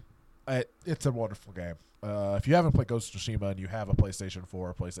 it's a wonderful game. If you haven't played Ghost of Tsushima and you have a PlayStation 4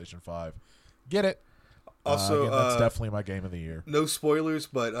 or PlayStation 5, get it. Also, again, that's definitely my game of the year. No spoilers,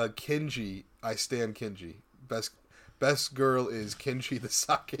 but Kenji, I stand Kenji. Best girl is Kenji the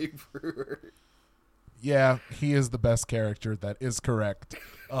sake brewer. Yeah, he is the best character. That is correct.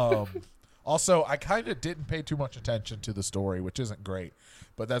 Also, I kind of didn't pay too much attention to the story, which isn't great.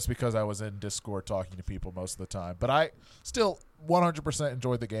 But that's because I was in Discord talking to people most of the time. But I still 100%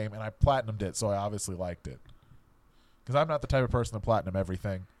 enjoyed the game, and I platinumed it, so I obviously liked it. Because I'm not the type of person to platinum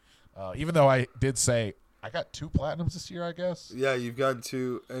everything. Even though I did say I got 2 platinums this year, I guess. Yeah, you've gotten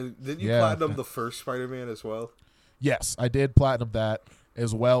 2. And didn't you platinum the first Spider-Man as well? Yes, I did platinum that,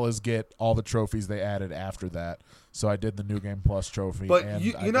 as well as get all the trophies they added after that. So I did the New Game Plus trophy. But and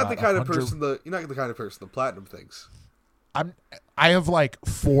you're not the kind of person the platinum things. I have like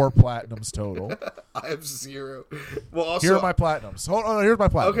 4 platinums total. I have 0. Well, also here are my platinums. Hold on, here's my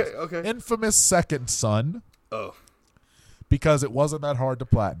platinums. Okay. Infamous Second Son. Oh. because it wasn't that hard to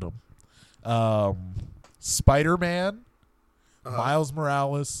platinum. Spider-Man, Miles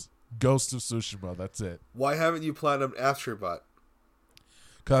Morales, Ghost of Tsushima. That's it. Why haven't you platinumed Astrobot?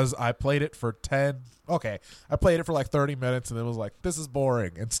 Because I played it for 10. Okay, I played it for like 30 minutes and it was like, this is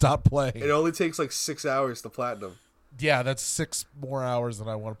boring, and stopped playing. It only takes like 6 hours to platinum. Yeah, that's 6 more hours than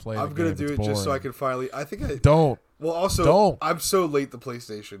I want to play. I'm gonna do it just so I can finally. I think I don't. Well, also, don't. I'm so late to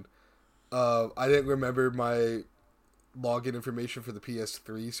PlayStation. I didn't remember my login information for the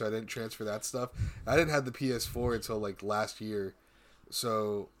PS3, so I didn't transfer that stuff. I didn't have the PS4 until like last year,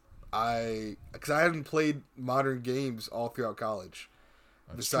 so because I hadn't played modern games all throughout college,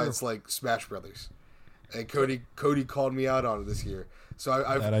 besides like Smash Brothers, and Cody called me out on it this year. So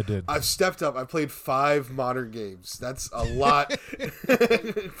I did. I've stepped up. I played 5 modern games. That's a lot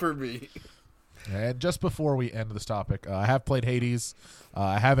for me. And just before we end this topic, I have played Hades.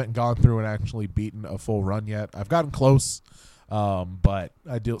 I haven't gone through and actually beaten a full run yet. I've gotten close, but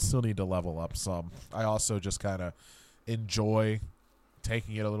I still need to level up some. I also just kind of enjoy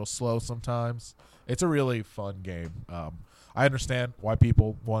taking it a little slow sometimes. It's a really fun game. I understand why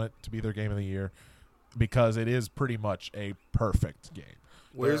people want it to be their game of the year, because it is pretty much a perfect game.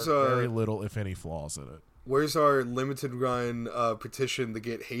 There's very little, if any, flaws in it. Where's our limited run petition to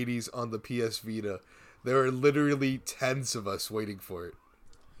get Hades on the PS Vita? There are literally tens of us waiting for it.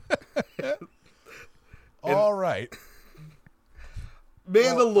 All right.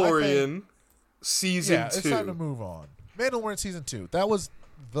 Mandalorian Season 2. It's time to move on. Mandalorian Season 2. That was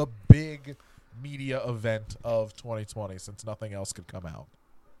the big media event of 2020 since nothing else could come out.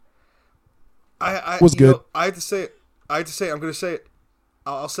 I was good. I had to say it. I'm going to say it.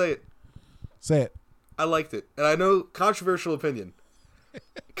 I'll say it. Say it. I liked it. And I know, controversial opinion.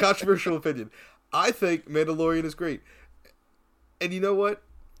 I think Mandalorian is great. And you know what?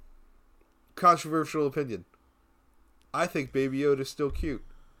 Controversial opinion. I think Baby Yoda is still cute.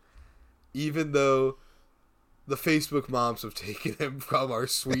 Even though the Facebook moms have taken him from our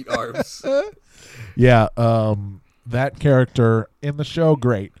sweet arms. Yeah, that character in the show,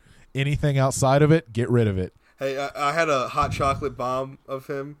 great. Anything outside of it, get rid of it. Hey, I had a hot chocolate bomb of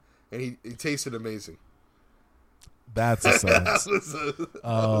him, and he tasted amazing. That's a sentence. That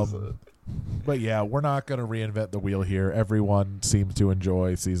was a But yeah, we're not going to reinvent the wheel here. Everyone seems to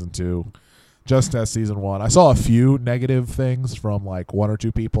enjoy Season 2 just as Season 1. I saw a few negative things from like 1 or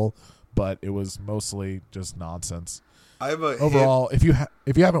 2 people, but it was mostly just nonsense. Overall, if you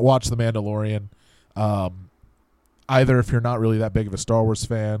haven't watched The Mandalorian, either if you're not really that big of a Star Wars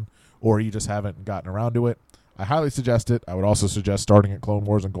fan or you just haven't gotten around to it, I highly suggest it. I would also suggest starting at Clone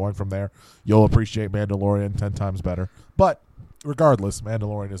Wars and going from there. You'll appreciate Mandalorian 10 times better. But regardless,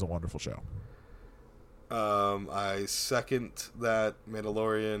 Mandalorian is a wonderful show. I second that.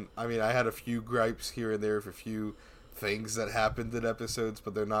 Mandalorian. I mean, I had a few gripes here and there for a few things that happened in episodes,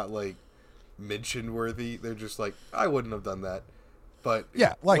 but they're not like mention worthy. They're just like, I wouldn't have done that. But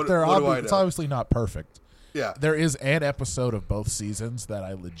yeah, like it's obviously not perfect. Yeah, there is an episode of both seasons that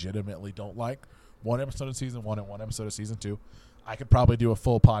I legitimately don't like. One episode of Season 1 and one episode of Season 2. I could probably do a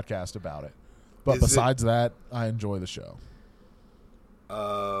full podcast about it. But besides that, I enjoy the show.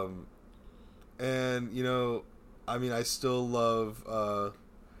 And, you know, I mean, I still love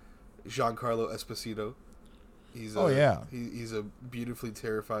Giancarlo Esposito. He's a beautifully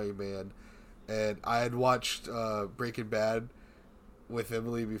terrifying man. And I had watched Breaking Bad with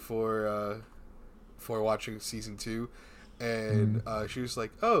Emily before watching Season 2. And she was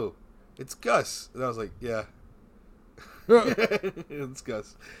like, oh, it's Gus. And I was like, yeah. It's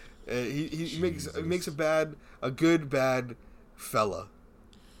Gus. And he makes a good bad fella.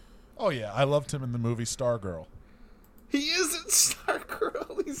 Oh yeah, I loved him in the movie Stargirl. He isn't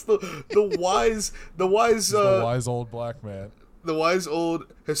Stargirl. He's the wise the wise old black man. The wise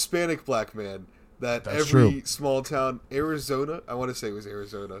old Hispanic black man that That's every true. small town, Arizona. I want to say it was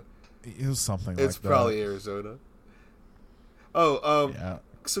Arizona. It was something It's like that. probably Arizona. Oh, yeah.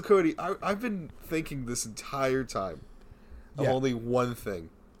 So Cody, I've been thinking this entire time of only one thing.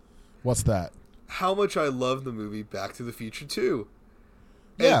 What's that? How much I love the movie Back to the Future 2.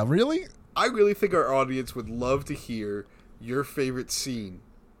 Yeah, really? I really think our audience would love to hear your favorite scene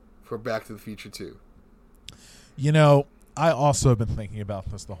for Back to the Future 2. You know, I also have been thinking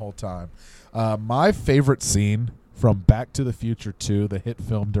about this the whole time. My favorite scene from Back to the Future 2, the hit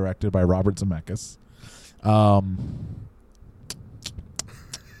film directed by Robert Zemeckis.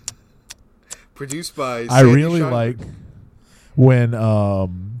 Produced by I Sandy really Shiner. like when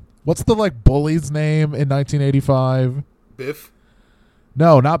what's the like bully's name in 1985? Biff.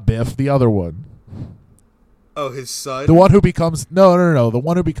 No, not Biff, the other one. Oh, his son. The one who becomes the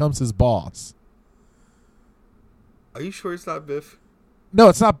one who becomes his boss. Are you sure it's not Biff? No,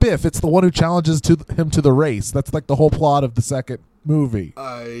 it's not Biff. It's the one who challenges him to the race. That's like the whole plot of the second movie.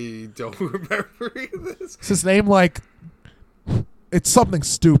 I don't remember this. It's his name, like, it's something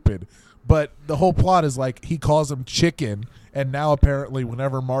stupid, but the whole plot is like he calls him Chicken, and now apparently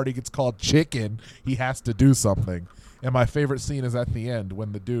whenever Marty gets called Chicken, he has to do something. And my favorite scene is at the end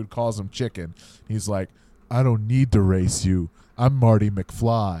when the dude calls him Chicken. He's like, I don't need to race you. I'm Marty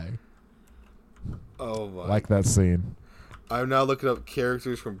McFly. Oh my! Like that scene. I'm now looking up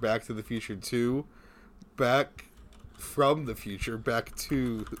characters from Back to the Future 2. Back from the future, back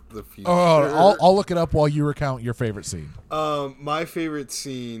to the future. I'll look it up while you recount your favorite scene. My favorite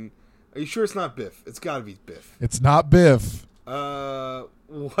scene. Are you sure it's not Biff? It's got to be Biff. It's not Biff.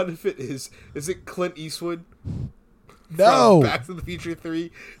 What if it is? Is it Clint Eastwood? No. From Back to the Future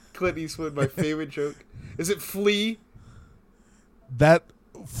 3. Clint Eastwood, my favorite joke. Is it Flea? That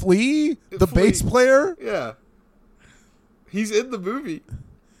Flea, the Flea. bass player. Yeah. He's in the movie.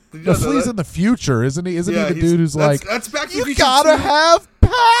 The Flea's in the future, isn't he? Isn't he the dude who's like, that's Back to the you Future gotta 2. have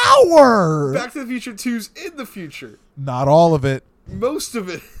power. Back to the Future 2's in the future. Not all of it. Most of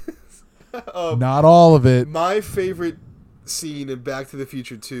it. Not all of it. My favorite scene in Back to the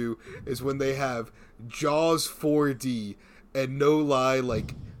Future 2 is when they have Jaws 4D, and no lie,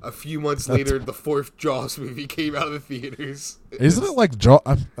 like a few months later, the fourth Jaws movie came out of the theaters. Isn't it like Jaws?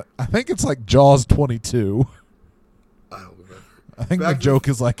 I think it's like Jaws 22. I don't remember. I think the joke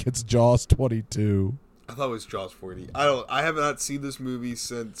is like it's Jaws 22. I thought it was Jaws 4D. I have not seen this movie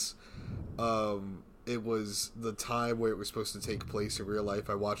since it was the time where it was supposed to take place in real life.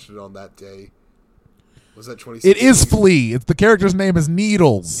 I watched it on that day. Was that 2016? It is Flea. It's the character's name is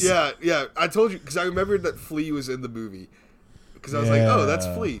Needles. Yeah. I told you because I remembered that Flea was in the movie. Because I was like, oh, that's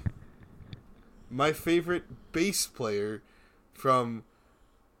Flea. My favorite bass player from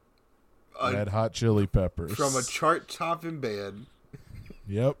Red Hot Chili Peppers. From a chart-topping band.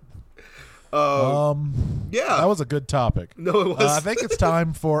 Yep. Yeah. That was a good topic. No, it was. I think it's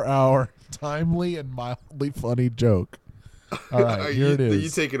time for our timely and mildly funny joke. All right, here it is. You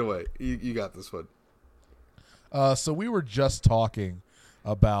take it away. You got this one. So we were just talking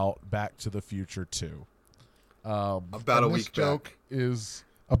about Back to the Future 2. About a week back. Joke is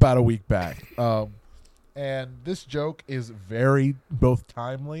about a week back. And this joke is very both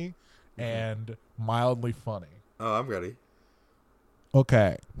timely and mildly funny. Oh, I'm ready.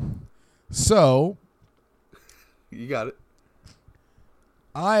 Okay. So, you got it.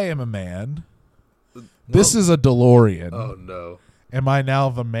 I am a man. This is a DeLorean. Oh, no. Am I now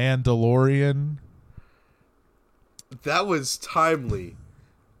the Mandalorian? That was timely.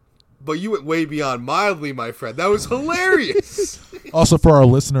 But you went way beyond mildly, my friend. That was hilarious. Also, for our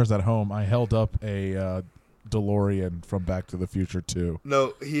listeners at home, I held up a DeLorean from Back to the Future 2.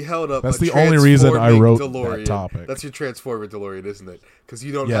 No, he held up. That's the only reason I wrote DeLorean. that topic. That's your Transformer DeLorean, isn't it? Because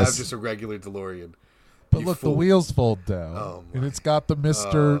you don't have just a regular DeLorean. But look, the wheels fold down, Oh and it's got the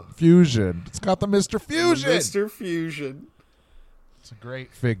Mr. Fusion. It's got the Mr. Fusion. Mr. Fusion. It's a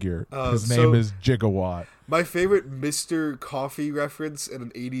great figure. His name is Gigawatt. My favorite Mr. Coffee reference in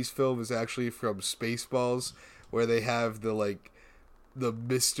an 80s film is actually from Spaceballs, where they have the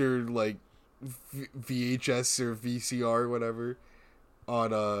Mr. VHS or VCR or whatever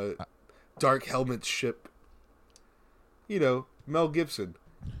on a Dark Helmet's ship. You know, Mel Gibson.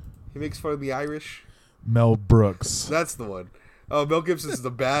 He makes fun of the Irish. Mel Brooks. That's the one. Oh, Mel Gibson's the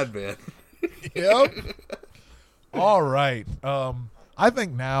bad man. Yep. All right. I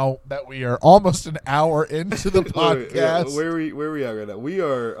think now that we are almost an hour into the podcast. Where are we at right now? We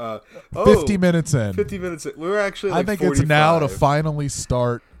are 50 minutes in. 50 minutes in. We're actually I think 45. it's now to finally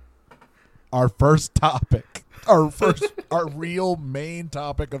start our first topic. Our real main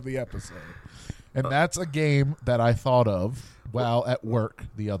topic of the episode. And that's a game that I thought of while at work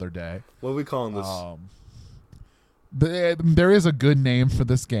the other day. What are we calling this? There is a good name for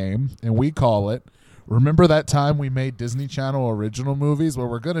this game, and we call it, remember that time we made Disney Channel original movies? Where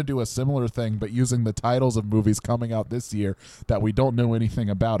we're going to do a similar thing, but using the titles of movies coming out this year that we don't know anything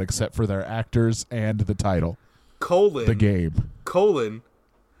about except for their actors and the title. The game.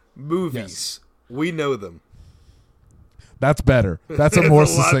 Movies. Yes. We know them. That's better. That's a more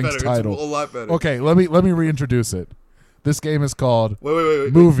succinct title. It's a lot better. Okay, let me reintroduce it. This game is called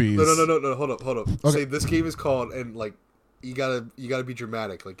wait. Movies. No. Hold up. Okay. Say this game is called, and you gotta be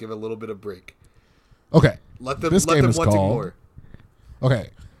dramatic. Give it a little bit of break. Okay. Let them this want game it is called, more.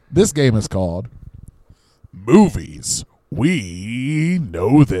 Okay. This game is called Movies. We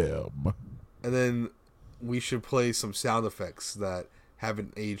know them. And then we should play some sound effects that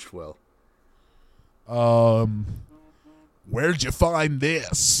haven't aged well. Where'd you find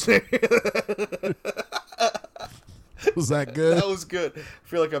this? Was that good? That was good. I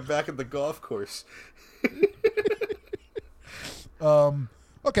feel like I'm back at the golf course.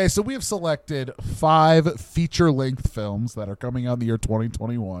 Okay, so we have selected 5 feature-length films that are coming out in the year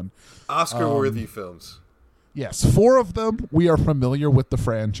 2021. Oscar-worthy films. Yes, 4 of them we are familiar with the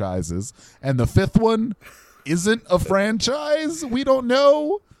franchises, and the 5th one isn't a franchise. We don't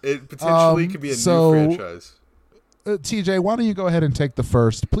know. It potentially could be a new franchise. TJ, why don't you go ahead and take the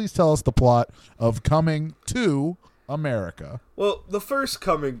first? Please tell us the plot of Coming to America. Well, the first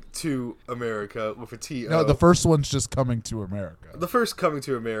Coming to America with a T. No, the first one's just Coming to America. The first Coming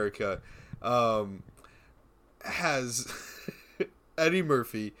to America has Eddie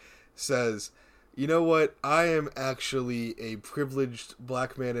Murphy says, you know what? I am actually a privileged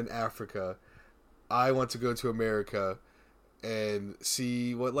black man in Africa. I want to go to America and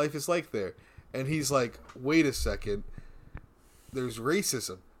see what life is like there. And he's like, wait a second. There's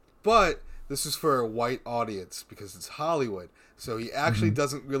racism. But this is for a white audience because it's Hollywood. So he actually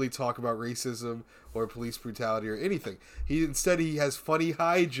doesn't really talk about racism or police brutality or anything. Instead he has funny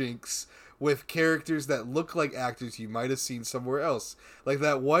hijinks with characters that look like actors you might have seen somewhere else. Like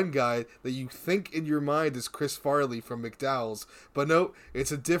that one guy that you think in your mind is Chris Farley from McDowell's. But no,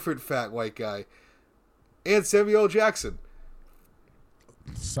 it's a different fat white guy. And Samuel L. Jackson.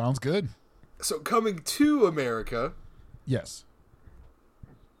 Sounds good. So Coming to America. Yes.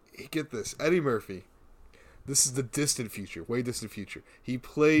 Get this, Eddie Murphy. This is the distant future, way distant future. He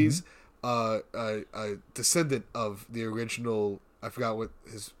plays a descendant of the original. I forgot what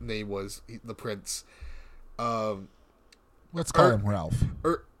his name was. The prince. Let's call him Ralph.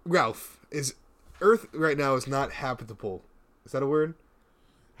 Ralph is Earth right now is not habitable. Is that a word?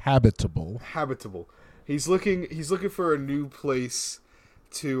 Habitable. Habitable. He's looking for a new place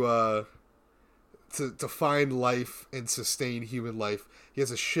to find life and sustain human life. He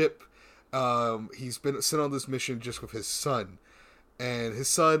has a ship. He's been sent on this mission just with his son. And his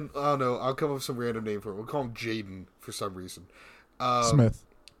son, I don't know, I'll come up with some random name for him. We'll call him Jaden for some reason. Smith.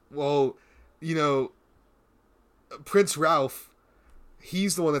 Well, you know, Prince Ralph,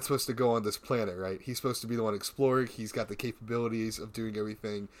 he's the one that's supposed to go on this planet, right? He's supposed to be the one exploring. He's got the capabilities of doing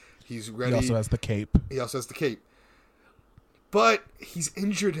everything. He's ready. He also has the cape. But he's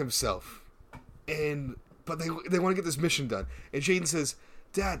injured himself. But they want to get this mission done. And Jaden says,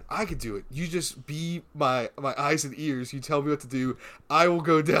 Dad, I could do it. You just be my eyes and ears. You tell me what to do. I will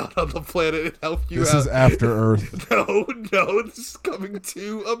go down on the planet and help you out. This is After Earth. No, this is Coming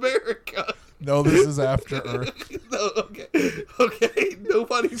to America. No, this is After Earth. No, okay.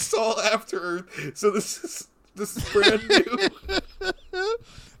 Nobody saw After Earth, so this is brand new.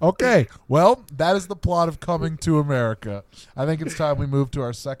 Okay, well, that is the plot of Coming to America. I think it's time we move to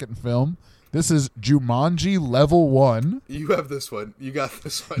our second film. This is Jumanji Level 1. You have this one. You got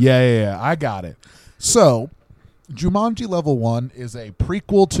this one. Yeah, I got it. So, Jumanji Level 1 is a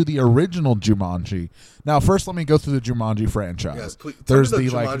prequel to the original Jumanji. Now, first let me go through the Jumanji franchise. Yes, please. There's the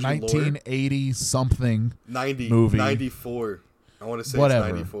like 1980-something 90, movie. 94. I want to say Whatever.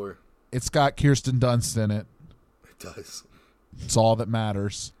 It's 94. It's got Kirsten Dunst in it. It does. It's all that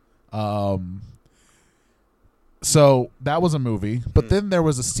matters. So that was a movie, but then there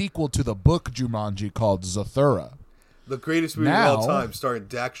was a sequel to the book Jumanji called Zathura. The greatest movie of all time, starring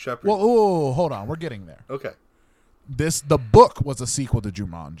Dax Shepard. Well, hold on, we're getting there. Okay. The book was a sequel to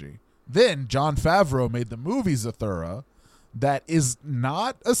Jumanji. Then Jon Favreau made the movie Zathura, that is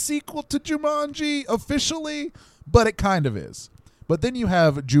not a sequel to Jumanji officially, but it kind of is. But then you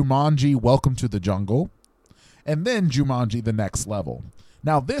have Jumanji: Welcome to the Jungle, and then Jumanji: The Next Level.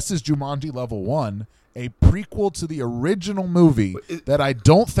 Now this is Jumanji Level 1, a prequel to the original movie that I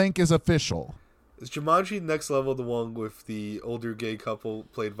don't think is official. Is Jumanji Next Level the one with the older gay couple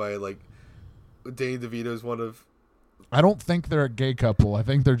played by, like, Danny DeVito's one of... I don't think they're a gay couple. I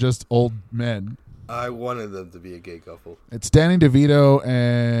think they're just old men. I wanted them to be a gay couple. It's Danny DeVito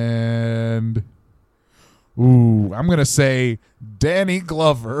and... Ooh, I'm going to say Danny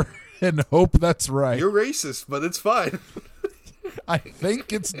Glover and hope that's right. You're racist, but it's fine. I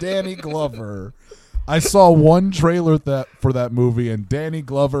think it's Danny Glover. I saw one trailer for that movie, and Danny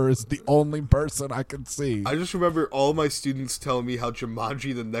Glover is the only person I can see. I just remember all my students telling me how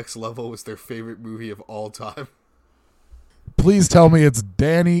Jumanji: The Next Level was their favorite movie of all time. Please tell me it's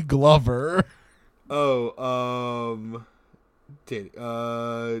Danny Glover. Oh,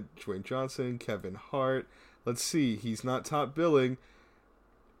 Dwayne Johnson, Kevin Hart. Let's see, he's not top billing.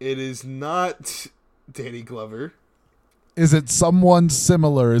 It is not Danny Glover. Is it someone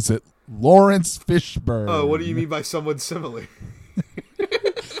similar? Is it Lawrence Fishburne? Oh, what do you mean by someone similar?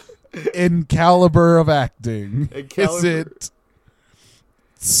 In caliber of acting. In caliber. Is it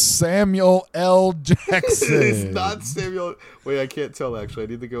Samuel L. Jackson. It's not Samuel. Wait, I can't tell actually. I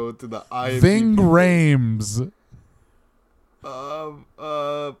need to go to the IMDb. Ving Rhames.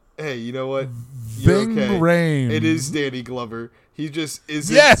 Hey, you know what? Ving Rhames. It is Danny Glover. He just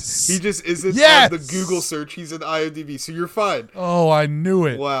isn't. Yes! He just isn't Yes! on the Google search. He's in IMDb, so you're fine. Oh, I knew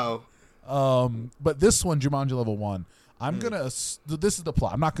it. Wow. But this one, Jumanji Level 1, I'm going to... This is the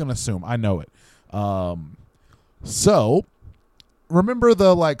plot. I'm not going to assume. I know it. So, remember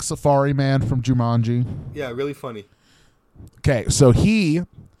the, like, safari man from Jumanji? Yeah, really funny. Okay, so he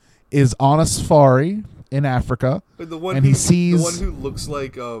is on a safari in Africa, The one and who, he sees... the one who looks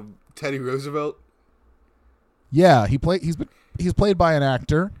like Teddy Roosevelt. Yeah, he's played by an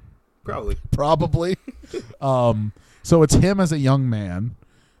actor, Probably. So it's him as a young man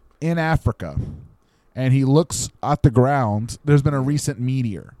in Africa, and he looks at the ground. There's been a recent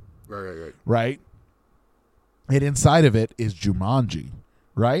meteor, right? And inside of it is Jumanji,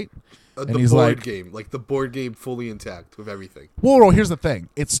 right? The and he's board like, game, like the board game, fully intact with everything. Well, here's the thing: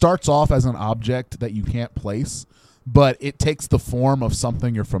 it starts off as an object that you can't place, but it takes the form of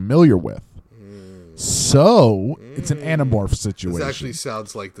something you're familiar with. So it's an anamorph situation. This actually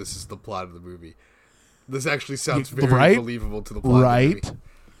sounds like this is the plot of the movie. This actually sounds very believable to the plot of the movie.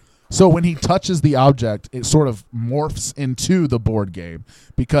 So when he touches the object, it sort of morphs into the board game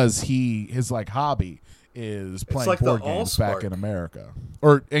because his like hobby is playing like board games back in America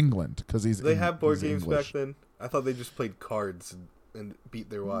or England because They have board games English. back then. I thought they just played cards and beat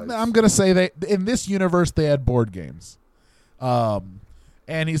their wives. I'm gonna say in this universe they had board games,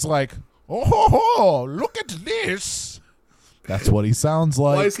 and he's like, oh, look at this. That's what he sounds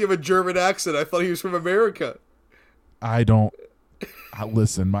like. Why does he have a German accent? I thought he was from America. I don't.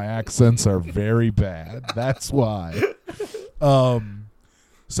 Listen, my accents are very bad. That's why.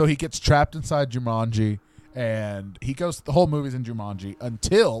 So he gets trapped inside Jumanji, and he goes. The whole movie's in Jumanji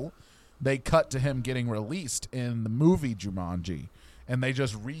until they cut to him getting released in the movie Jumanji, and they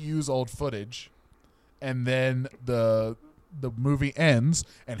just reuse old footage, and then the movie ends.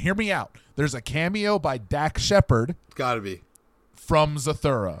 And hear me out. There's a cameo by Dax Shepard. Gotta be. From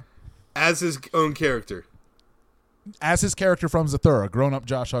Zathura. As his own character. As his character from Zathura, grown-up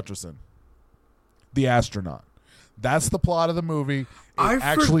Josh Hutcherson, the astronaut. That's the plot of the movie. It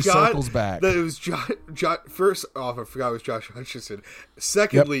actually circles back. That it was first off, I forgot it was Josh Hutcherson.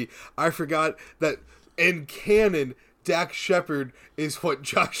 Secondly, I forgot that in canon, Dax Shepard is what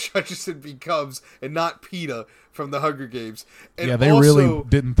Josh Hutcherson becomes, and not PETA from the Hunger Games. And yeah, they really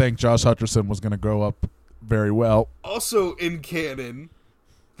didn't think Josh Hutcherson was going to grow up very well. Also in canon,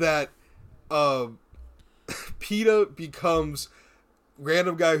 that PETA becomes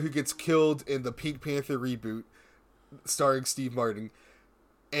random guy who gets killed in the Pink Panther reboot, starring Steve Martin,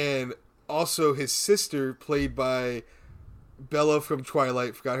 and also his sister, played by Bella from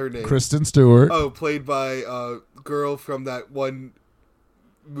Twilight, forgot her name. Kristen Stewart. Oh, played by girl from that one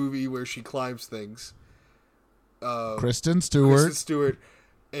movie where she climbs things. Kristen Stewart.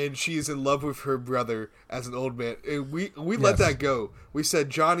 And she's in love with her brother as an old man. And we let that go. We said,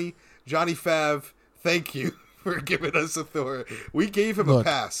 Johnny Fav, thank you for giving us a Thor. We gave him a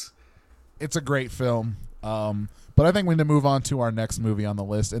pass. It's a great film. But I think we need to move on to our next movie on the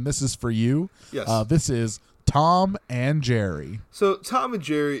list, and this is for you. Yes. This is Tom and Jerry. So Tom and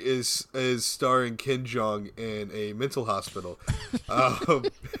Jerry is starring Ken Jeong in a mental hospital.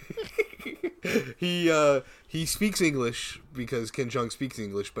 He speaks English because Ken Jeong speaks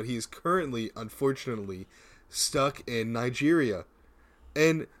English, but he is currently, unfortunately, stuck in Nigeria.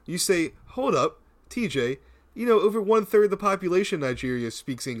 And you say, hold up, TJ, over 1/3 of the population in Nigeria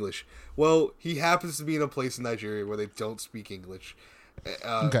speaks English. Well, he happens to be in a place in Nigeria where they don't speak English.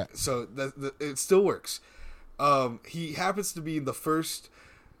 Okay. So it still works. He happens to be in the first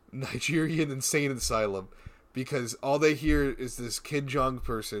Nigerian insane asylum because all they hear is this Ken Jeong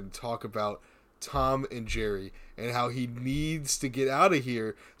person talk about Tom and Jerry and how he needs to get out of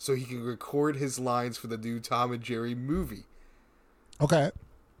here so he can record his lines for the new Tom and Jerry movie. Okay.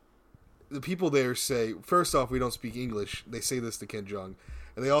 The people there say, first off, we don't speak English. They say this to Ken Jeong.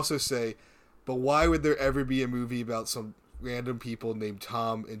 And they also say, but why would there ever be a movie about some random people named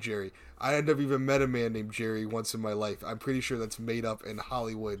Tom and Jerry? I had never even met a man named Jerry once in my life. I'm pretty sure that's made up in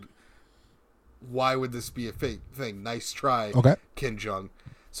Hollywood. Why would this be a fake thing? Nice try, okay. Ken Jeong.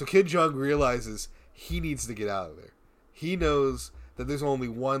 So Ken Jeong realizes he needs to get out of there. He knows that there's only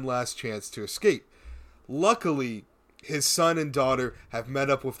one last chance to escape. Luckily, his son and daughter have met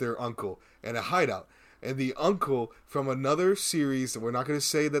up with their uncle in a hideout. And the uncle from another series, that we're not going to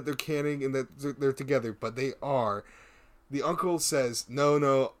say that they're canon and that they're together, but they are. The uncle says,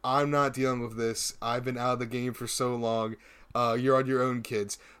 no, I'm not dealing with this. I've been out of the game for so long. You're on your own,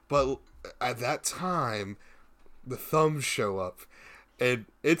 kids. But at that time, the thumbs show up, and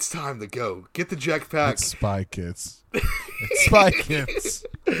it's time to go. Get the jetpack. It's Spy Kids. It's Spy Kids.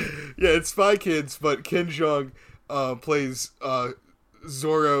 Yeah, it's Spy Kids, but Ken Jeong plays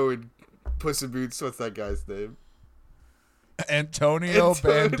Zorro and Puss in Boots. What's that guy's name? Antonio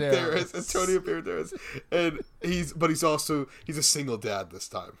Banderas. Antonio Banderas. And he's a single dad this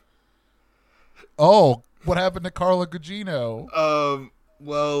time. Oh, what happened to Carla Gugino?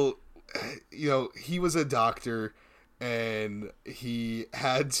 Well, he was a doctor, and he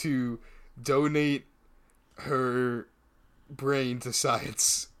had to donate her brain to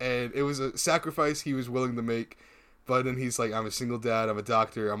science, and it was a sacrifice he was willing to make. But then he's like, I'm a single dad, I'm a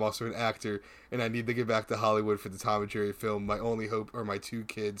doctor, I'm also an actor, and I need to get back to Hollywood for the Tom and Jerry film. My only hope are my 2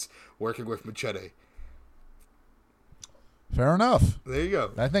 kids working with Machete. Fair enough. There you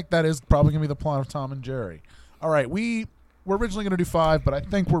go. I think that is probably going to be the plot of Tom and Jerry. All right, we're originally going to do 5, but I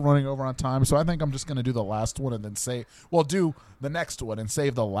think we're running over on time, so I think I'm just going to do the last one and then do the next one and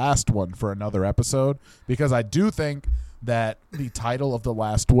save the last one for another episode, because I do think that the title of the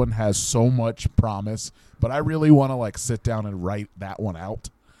last one has so much promise, but I really want to sit down and write that one out.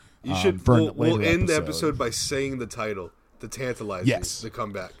 You should. We'll end the episode by saying the title to tantalize you to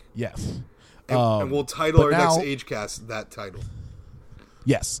come back. Yes. And we'll title our next AgeCast that title.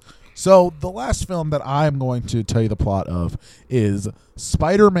 Yes. So the last film that I'm going to tell you the plot of is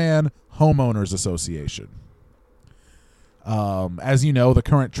Spider-Man Homeowners Association. As you know, the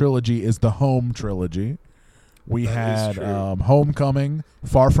current trilogy is the Home trilogy. We had Homecoming,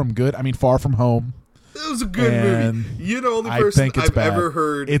 Far From Home. It was a good movie. You're the only person I've ever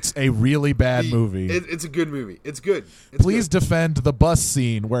heard. It's a really bad movie. It's a good movie. It's good. Please defend the bus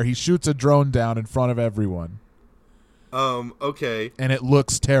scene where he shoots a drone down in front of everyone. Okay. And it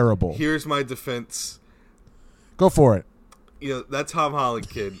looks terrible. Here's my defense. Go for it. That Tom Holland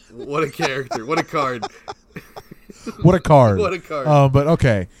kid. What a character. What a card. What a card. What a card. But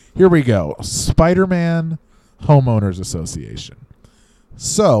okay, here we go. Spider-Man Homeowners Association.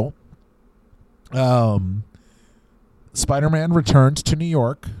 So, Spider-Man returns to New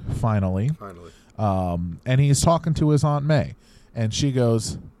York, finally. And he's talking to his Aunt May. And she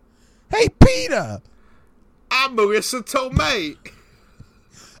goes, "Hey, Peter! I'm Marissa Tomei."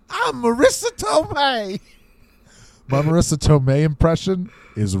 I'm Marissa Tomei. My Marissa Tomei impression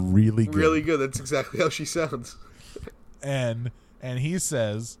is really good. Really good. That's exactly how she sounds. And he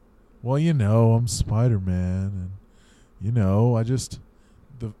says, "Well, I'm Spider-Man, and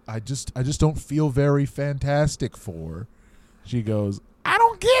I just don't feel very Fantastic Four." She goes, "I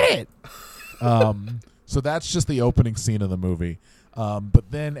don't get it." So that's just the opening scene of the movie. But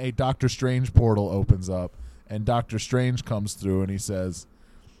then a Doctor Strange portal opens up, and Doctor Strange comes through, and he says,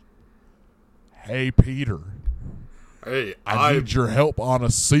 "Hey, Peter. Hey, I need your help on a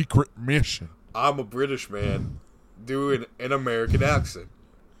secret mission. I'm a British man doing an American accent.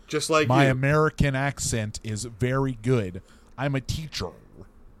 Just like My you. American accent is very good. I'm a teacher."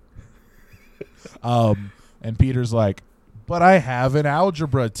 And Peter's like, "But I have an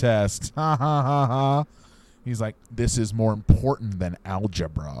algebra test." Ha ha ha ha. He's like, "This is more important than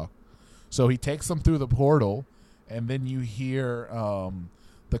algebra." So he takes them through the portal, and then you hear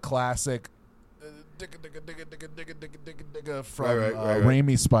the classic from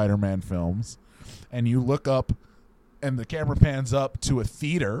Raimi Spider-Man films, and you look up, and the camera pans up to a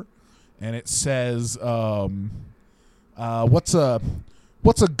theater, and it says, "What's a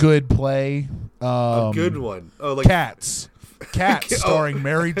good play?" A good one. Oh, like Cats. Cats, starring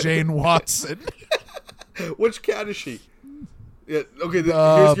Mary Jane Watson. Which cat is she? Yeah. Okay.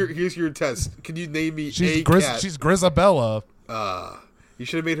 Here's your test. Can you name me a cat? She's Grisabella. You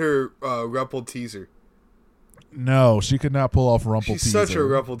should have made her Rumpel Teaser. No, she could not pull off Rumpel She's such a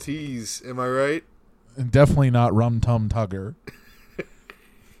Rumpel Tease. Am I right? And definitely not Rum Tum Tugger.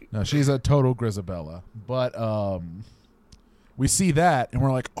 No, she's a total Grisabella. But we see that, and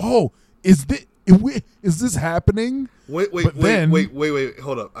we're like, "Oh, is this happening?" Wait.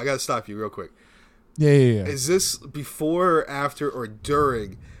 Hold up. I gotta stop you real quick. Yeah. Is this before, after, or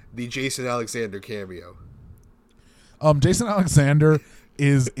during the Jason Alexander cameo? Jason Alexander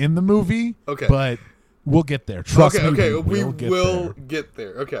is in the movie. Okay, but we'll get there. Trust me. Okay, we will get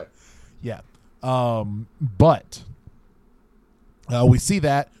there. Okay. Yeah. But we see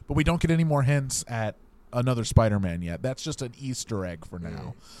that, but we don't get any more hints at another Spider-Man yet. That's just an Easter egg for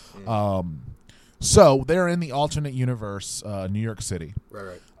now. So they're in the alternate universe, New York City.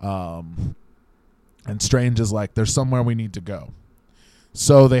 Right. And Strange is like, "There's somewhere we need to go."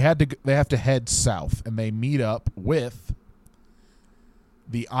 So they have to head south, and they meet up with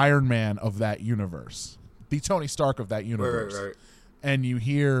the Iron Man of that universe, the Tony Stark of that universe. Right. And you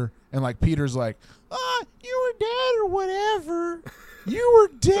hear, and like Peter's like, you were dead or whatever. You were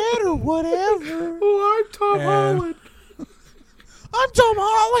dead or whatever. Oh, I'm Tom Holland. I'm Tom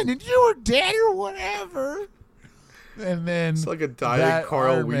Holland, and you were dead or whatever. And then it's like a dying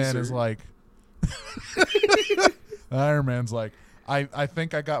Carl Iron Weezer. Man is like, Iron Man's like, I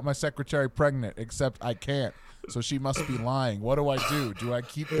think I got my secretary pregnant, except I can't. So she must be lying. What do I do? Do I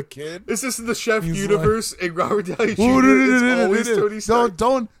keep the kid? Is this the Chef He's universe and Robert Downey Jr.? It's always Tony Stark.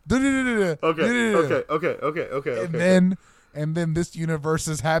 Don't. Okay. And then this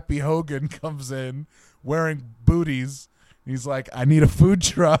universe's Happy Hogan comes in wearing booties. He's like, I need a food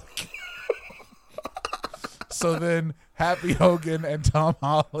truck. So then Happy Hogan and Tom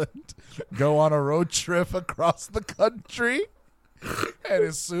Holland go on a road trip across the country. And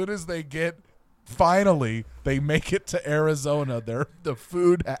as soon as they finally, they make it to Arizona. They're the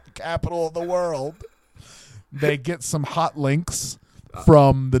food capital of the world. They get some hot links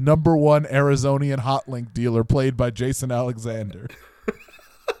from the number one Arizonian hot link dealer played by Jason Alexander.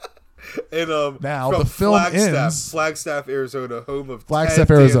 And now the film ends. Flagstaff, Arizona, home of Flagstaff,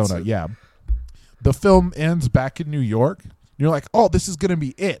 Ted Arizona. Danson. Yeah. The film ends back in New York. You're like, oh, this is going to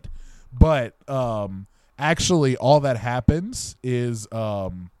be it. But actually, all that happens is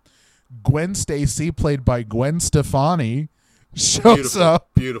Gwen Stacy, played by Gwen Stefani, shows up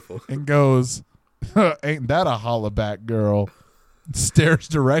and goes, ain't that a hollaback girl? Stares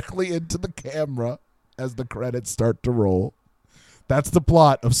directly into the camera as the credits start to roll. That's the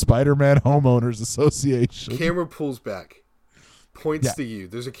plot of Spider-Man Homeowners Association. Camera pulls back, points to you.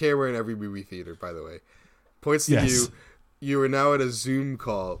 There's a camera in every movie theater, by the way. Points to you. You are now at a Zoom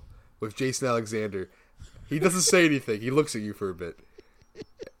call with Jason Alexander. He doesn't say anything. He looks at you for a bit.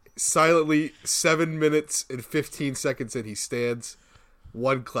 Silently, 7 minutes and 15 seconds in, he stands,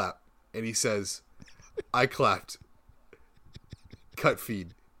 one clap, and he says, I clapped. Cut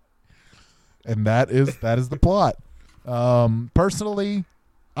feed. And that is the plot. Personally,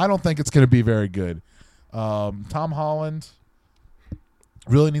 I don't think it's going to be very good. Tom Holland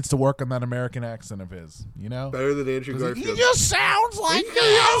really needs to work on that American accent of his, you know? Better than Andrew Garfield. He just sounds like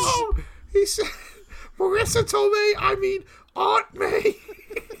this. He said, Marissa Tomei, I mean Aunt May.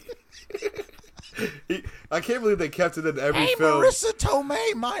 I can't believe they kept it in every film. Hey, Marissa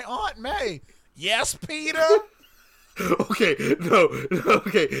Tomei, my Aunt May. Yes, Peter? Okay,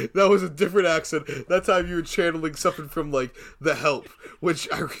 that was a different accent. That time you were channeling something from, like, The Help, which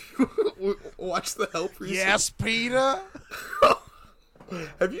I watched The Help recently. Yes, Peter?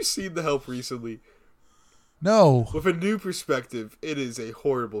 Have you seen The Help recently? No. With a new perspective, it is a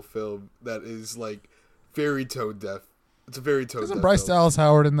horrible film that is, like, very tone deaf. It's a very tone deaf Isn't Bryce film. Dallas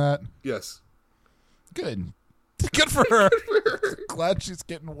Howard in that? Yes. Good. Good for her. Glad she's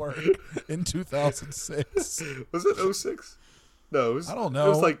getting work in 2006. Was it 06? No, I don't know. It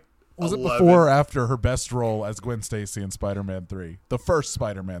was like Was 11. it before or after her best role as Gwen Stacy in Spider-Man 3? The first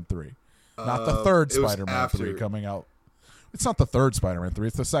Spider-Man 3. Not the third it was Spider-Man 3 after. coming out. It's not the third Spider-Man 3.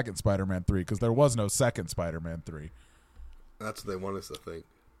 It's the second Spider-Man 3 because there was no second Spider-Man 3. That's what they want us to think.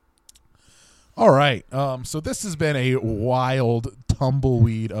 All right. So this has been a wild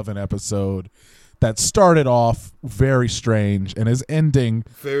tumbleweed of an episode that started off very strange and is ending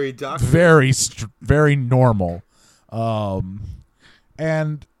Very doctor. very normal.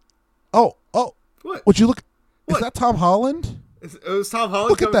 And What? would you look? What? Is that Tom Holland? It was Tom Holland.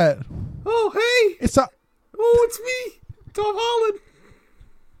 Look at that. Oh, hey. It's a. Oh, it's me, Tom Holland.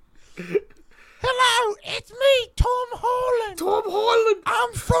 Hello, it's me, Tom Holland. Tom Holland.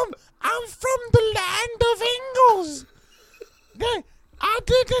 I'm from the land of Ingalls. I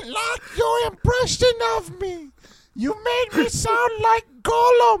didn't like your impression of me. You made me sound like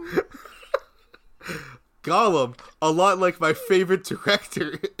Gollum. Gollum, a lot like my favorite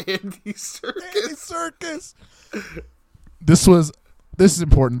director, Andy Serkis. This is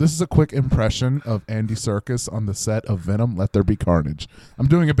important. This is a quick impression of Andy Serkis on the set of Venom, Let There Be Carnage. I'm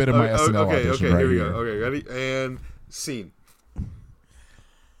doing a bit of my SNL audition right here we here. go. Okay, ready? And scene.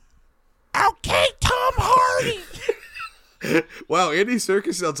 Okay, Tom Hardy. Wow, Andy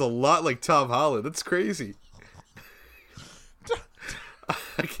Serkis sounds a lot like Tom Holland. That's crazy.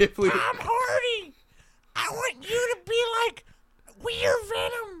 I can't believe Tom Hardy, I want you to be like We're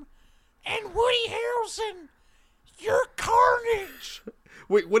Venom and Woody Harrelson. You're Carnage.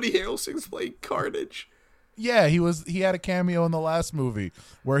 Wait, Woody Harrelson's playing Carnage? Yeah, he had a cameo in the last movie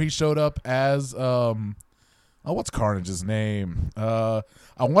where he showed up as what's Carnage's name? I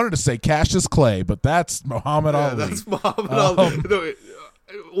wanted to say Cassius Clay, but that's Muhammad Ali. That's Muhammad Ali. No,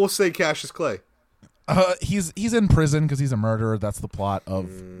 we'll say Cassius Clay. He's in prison because he's a murderer. That's the plot of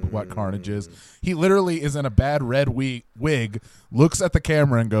what Carnage is. He literally is in a bad red wig, looks at the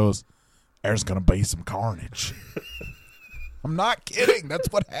camera and goes, "There's gonna be some carnage." I'm not kidding. That's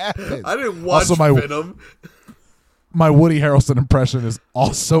what happened. I didn't watch Venom. My Woody Harrelson impression is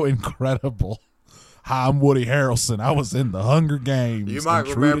also incredible. Hi, I'm Woody Harrelson. I was in the Hunger Games. You might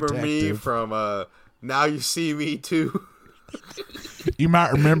remember me from Now You See Me Too. You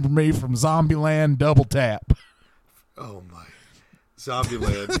might remember me from Zombieland Double Tap. Oh my,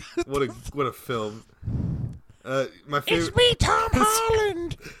 Zombieland! what a film. My favorite. It's me, Tom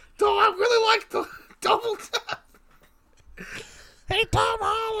Holland. Oh, I really like the Double Tap. Hey, Tom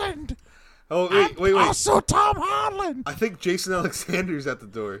Holland. Oh wait! Also, Tom Holland. I think Jason Alexander's at the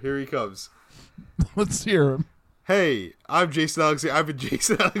door. Here he comes. Let's hear him. Hey, I'm Jason Alexander. I've been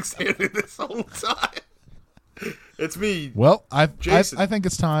Jason Alexander this whole time. It's me. Well, I think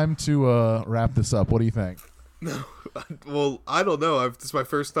it's time to wrap this up. What do you think? No, well, I don't know. This is my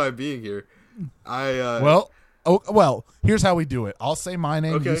first time being here. Well, here's how we do it. I'll say my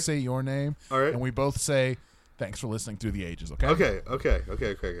name, Okay. you say your name, All right. and we both say thanks for listening through the ages. Okay. Okay.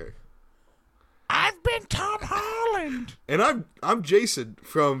 I've been Tom Holland. And I'm Jason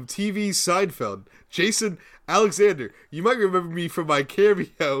from TV's Seinfeld. Jason Alexander. You might remember me from my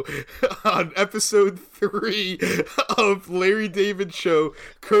cameo on episode 3 of Larry David's show,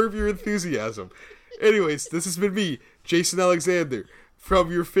 Curb Your Enthusiasm. Anyways, this has been me, Jason Alexander,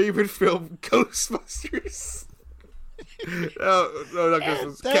 from your favorite film, Ghostbusters. No, not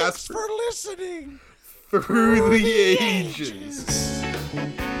Ghostbusters. Thanks Casper. for listening. Through the ages.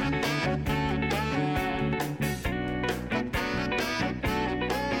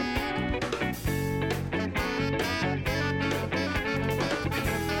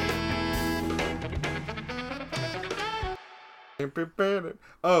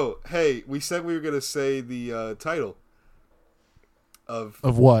 Oh, hey, we said we were going to say the title of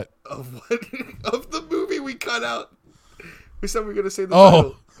what? Of what? Of the movie we cut out. We said we were going to say the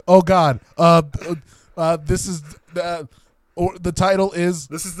title. Oh God. This is the title is.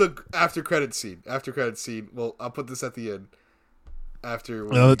 This is the after credit scene. After credit scene. Well, I'll put this at the end. After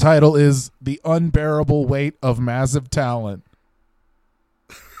The title is The Unbearable Weight of Massive Talent.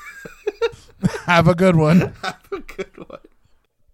 Have a good one. Have a good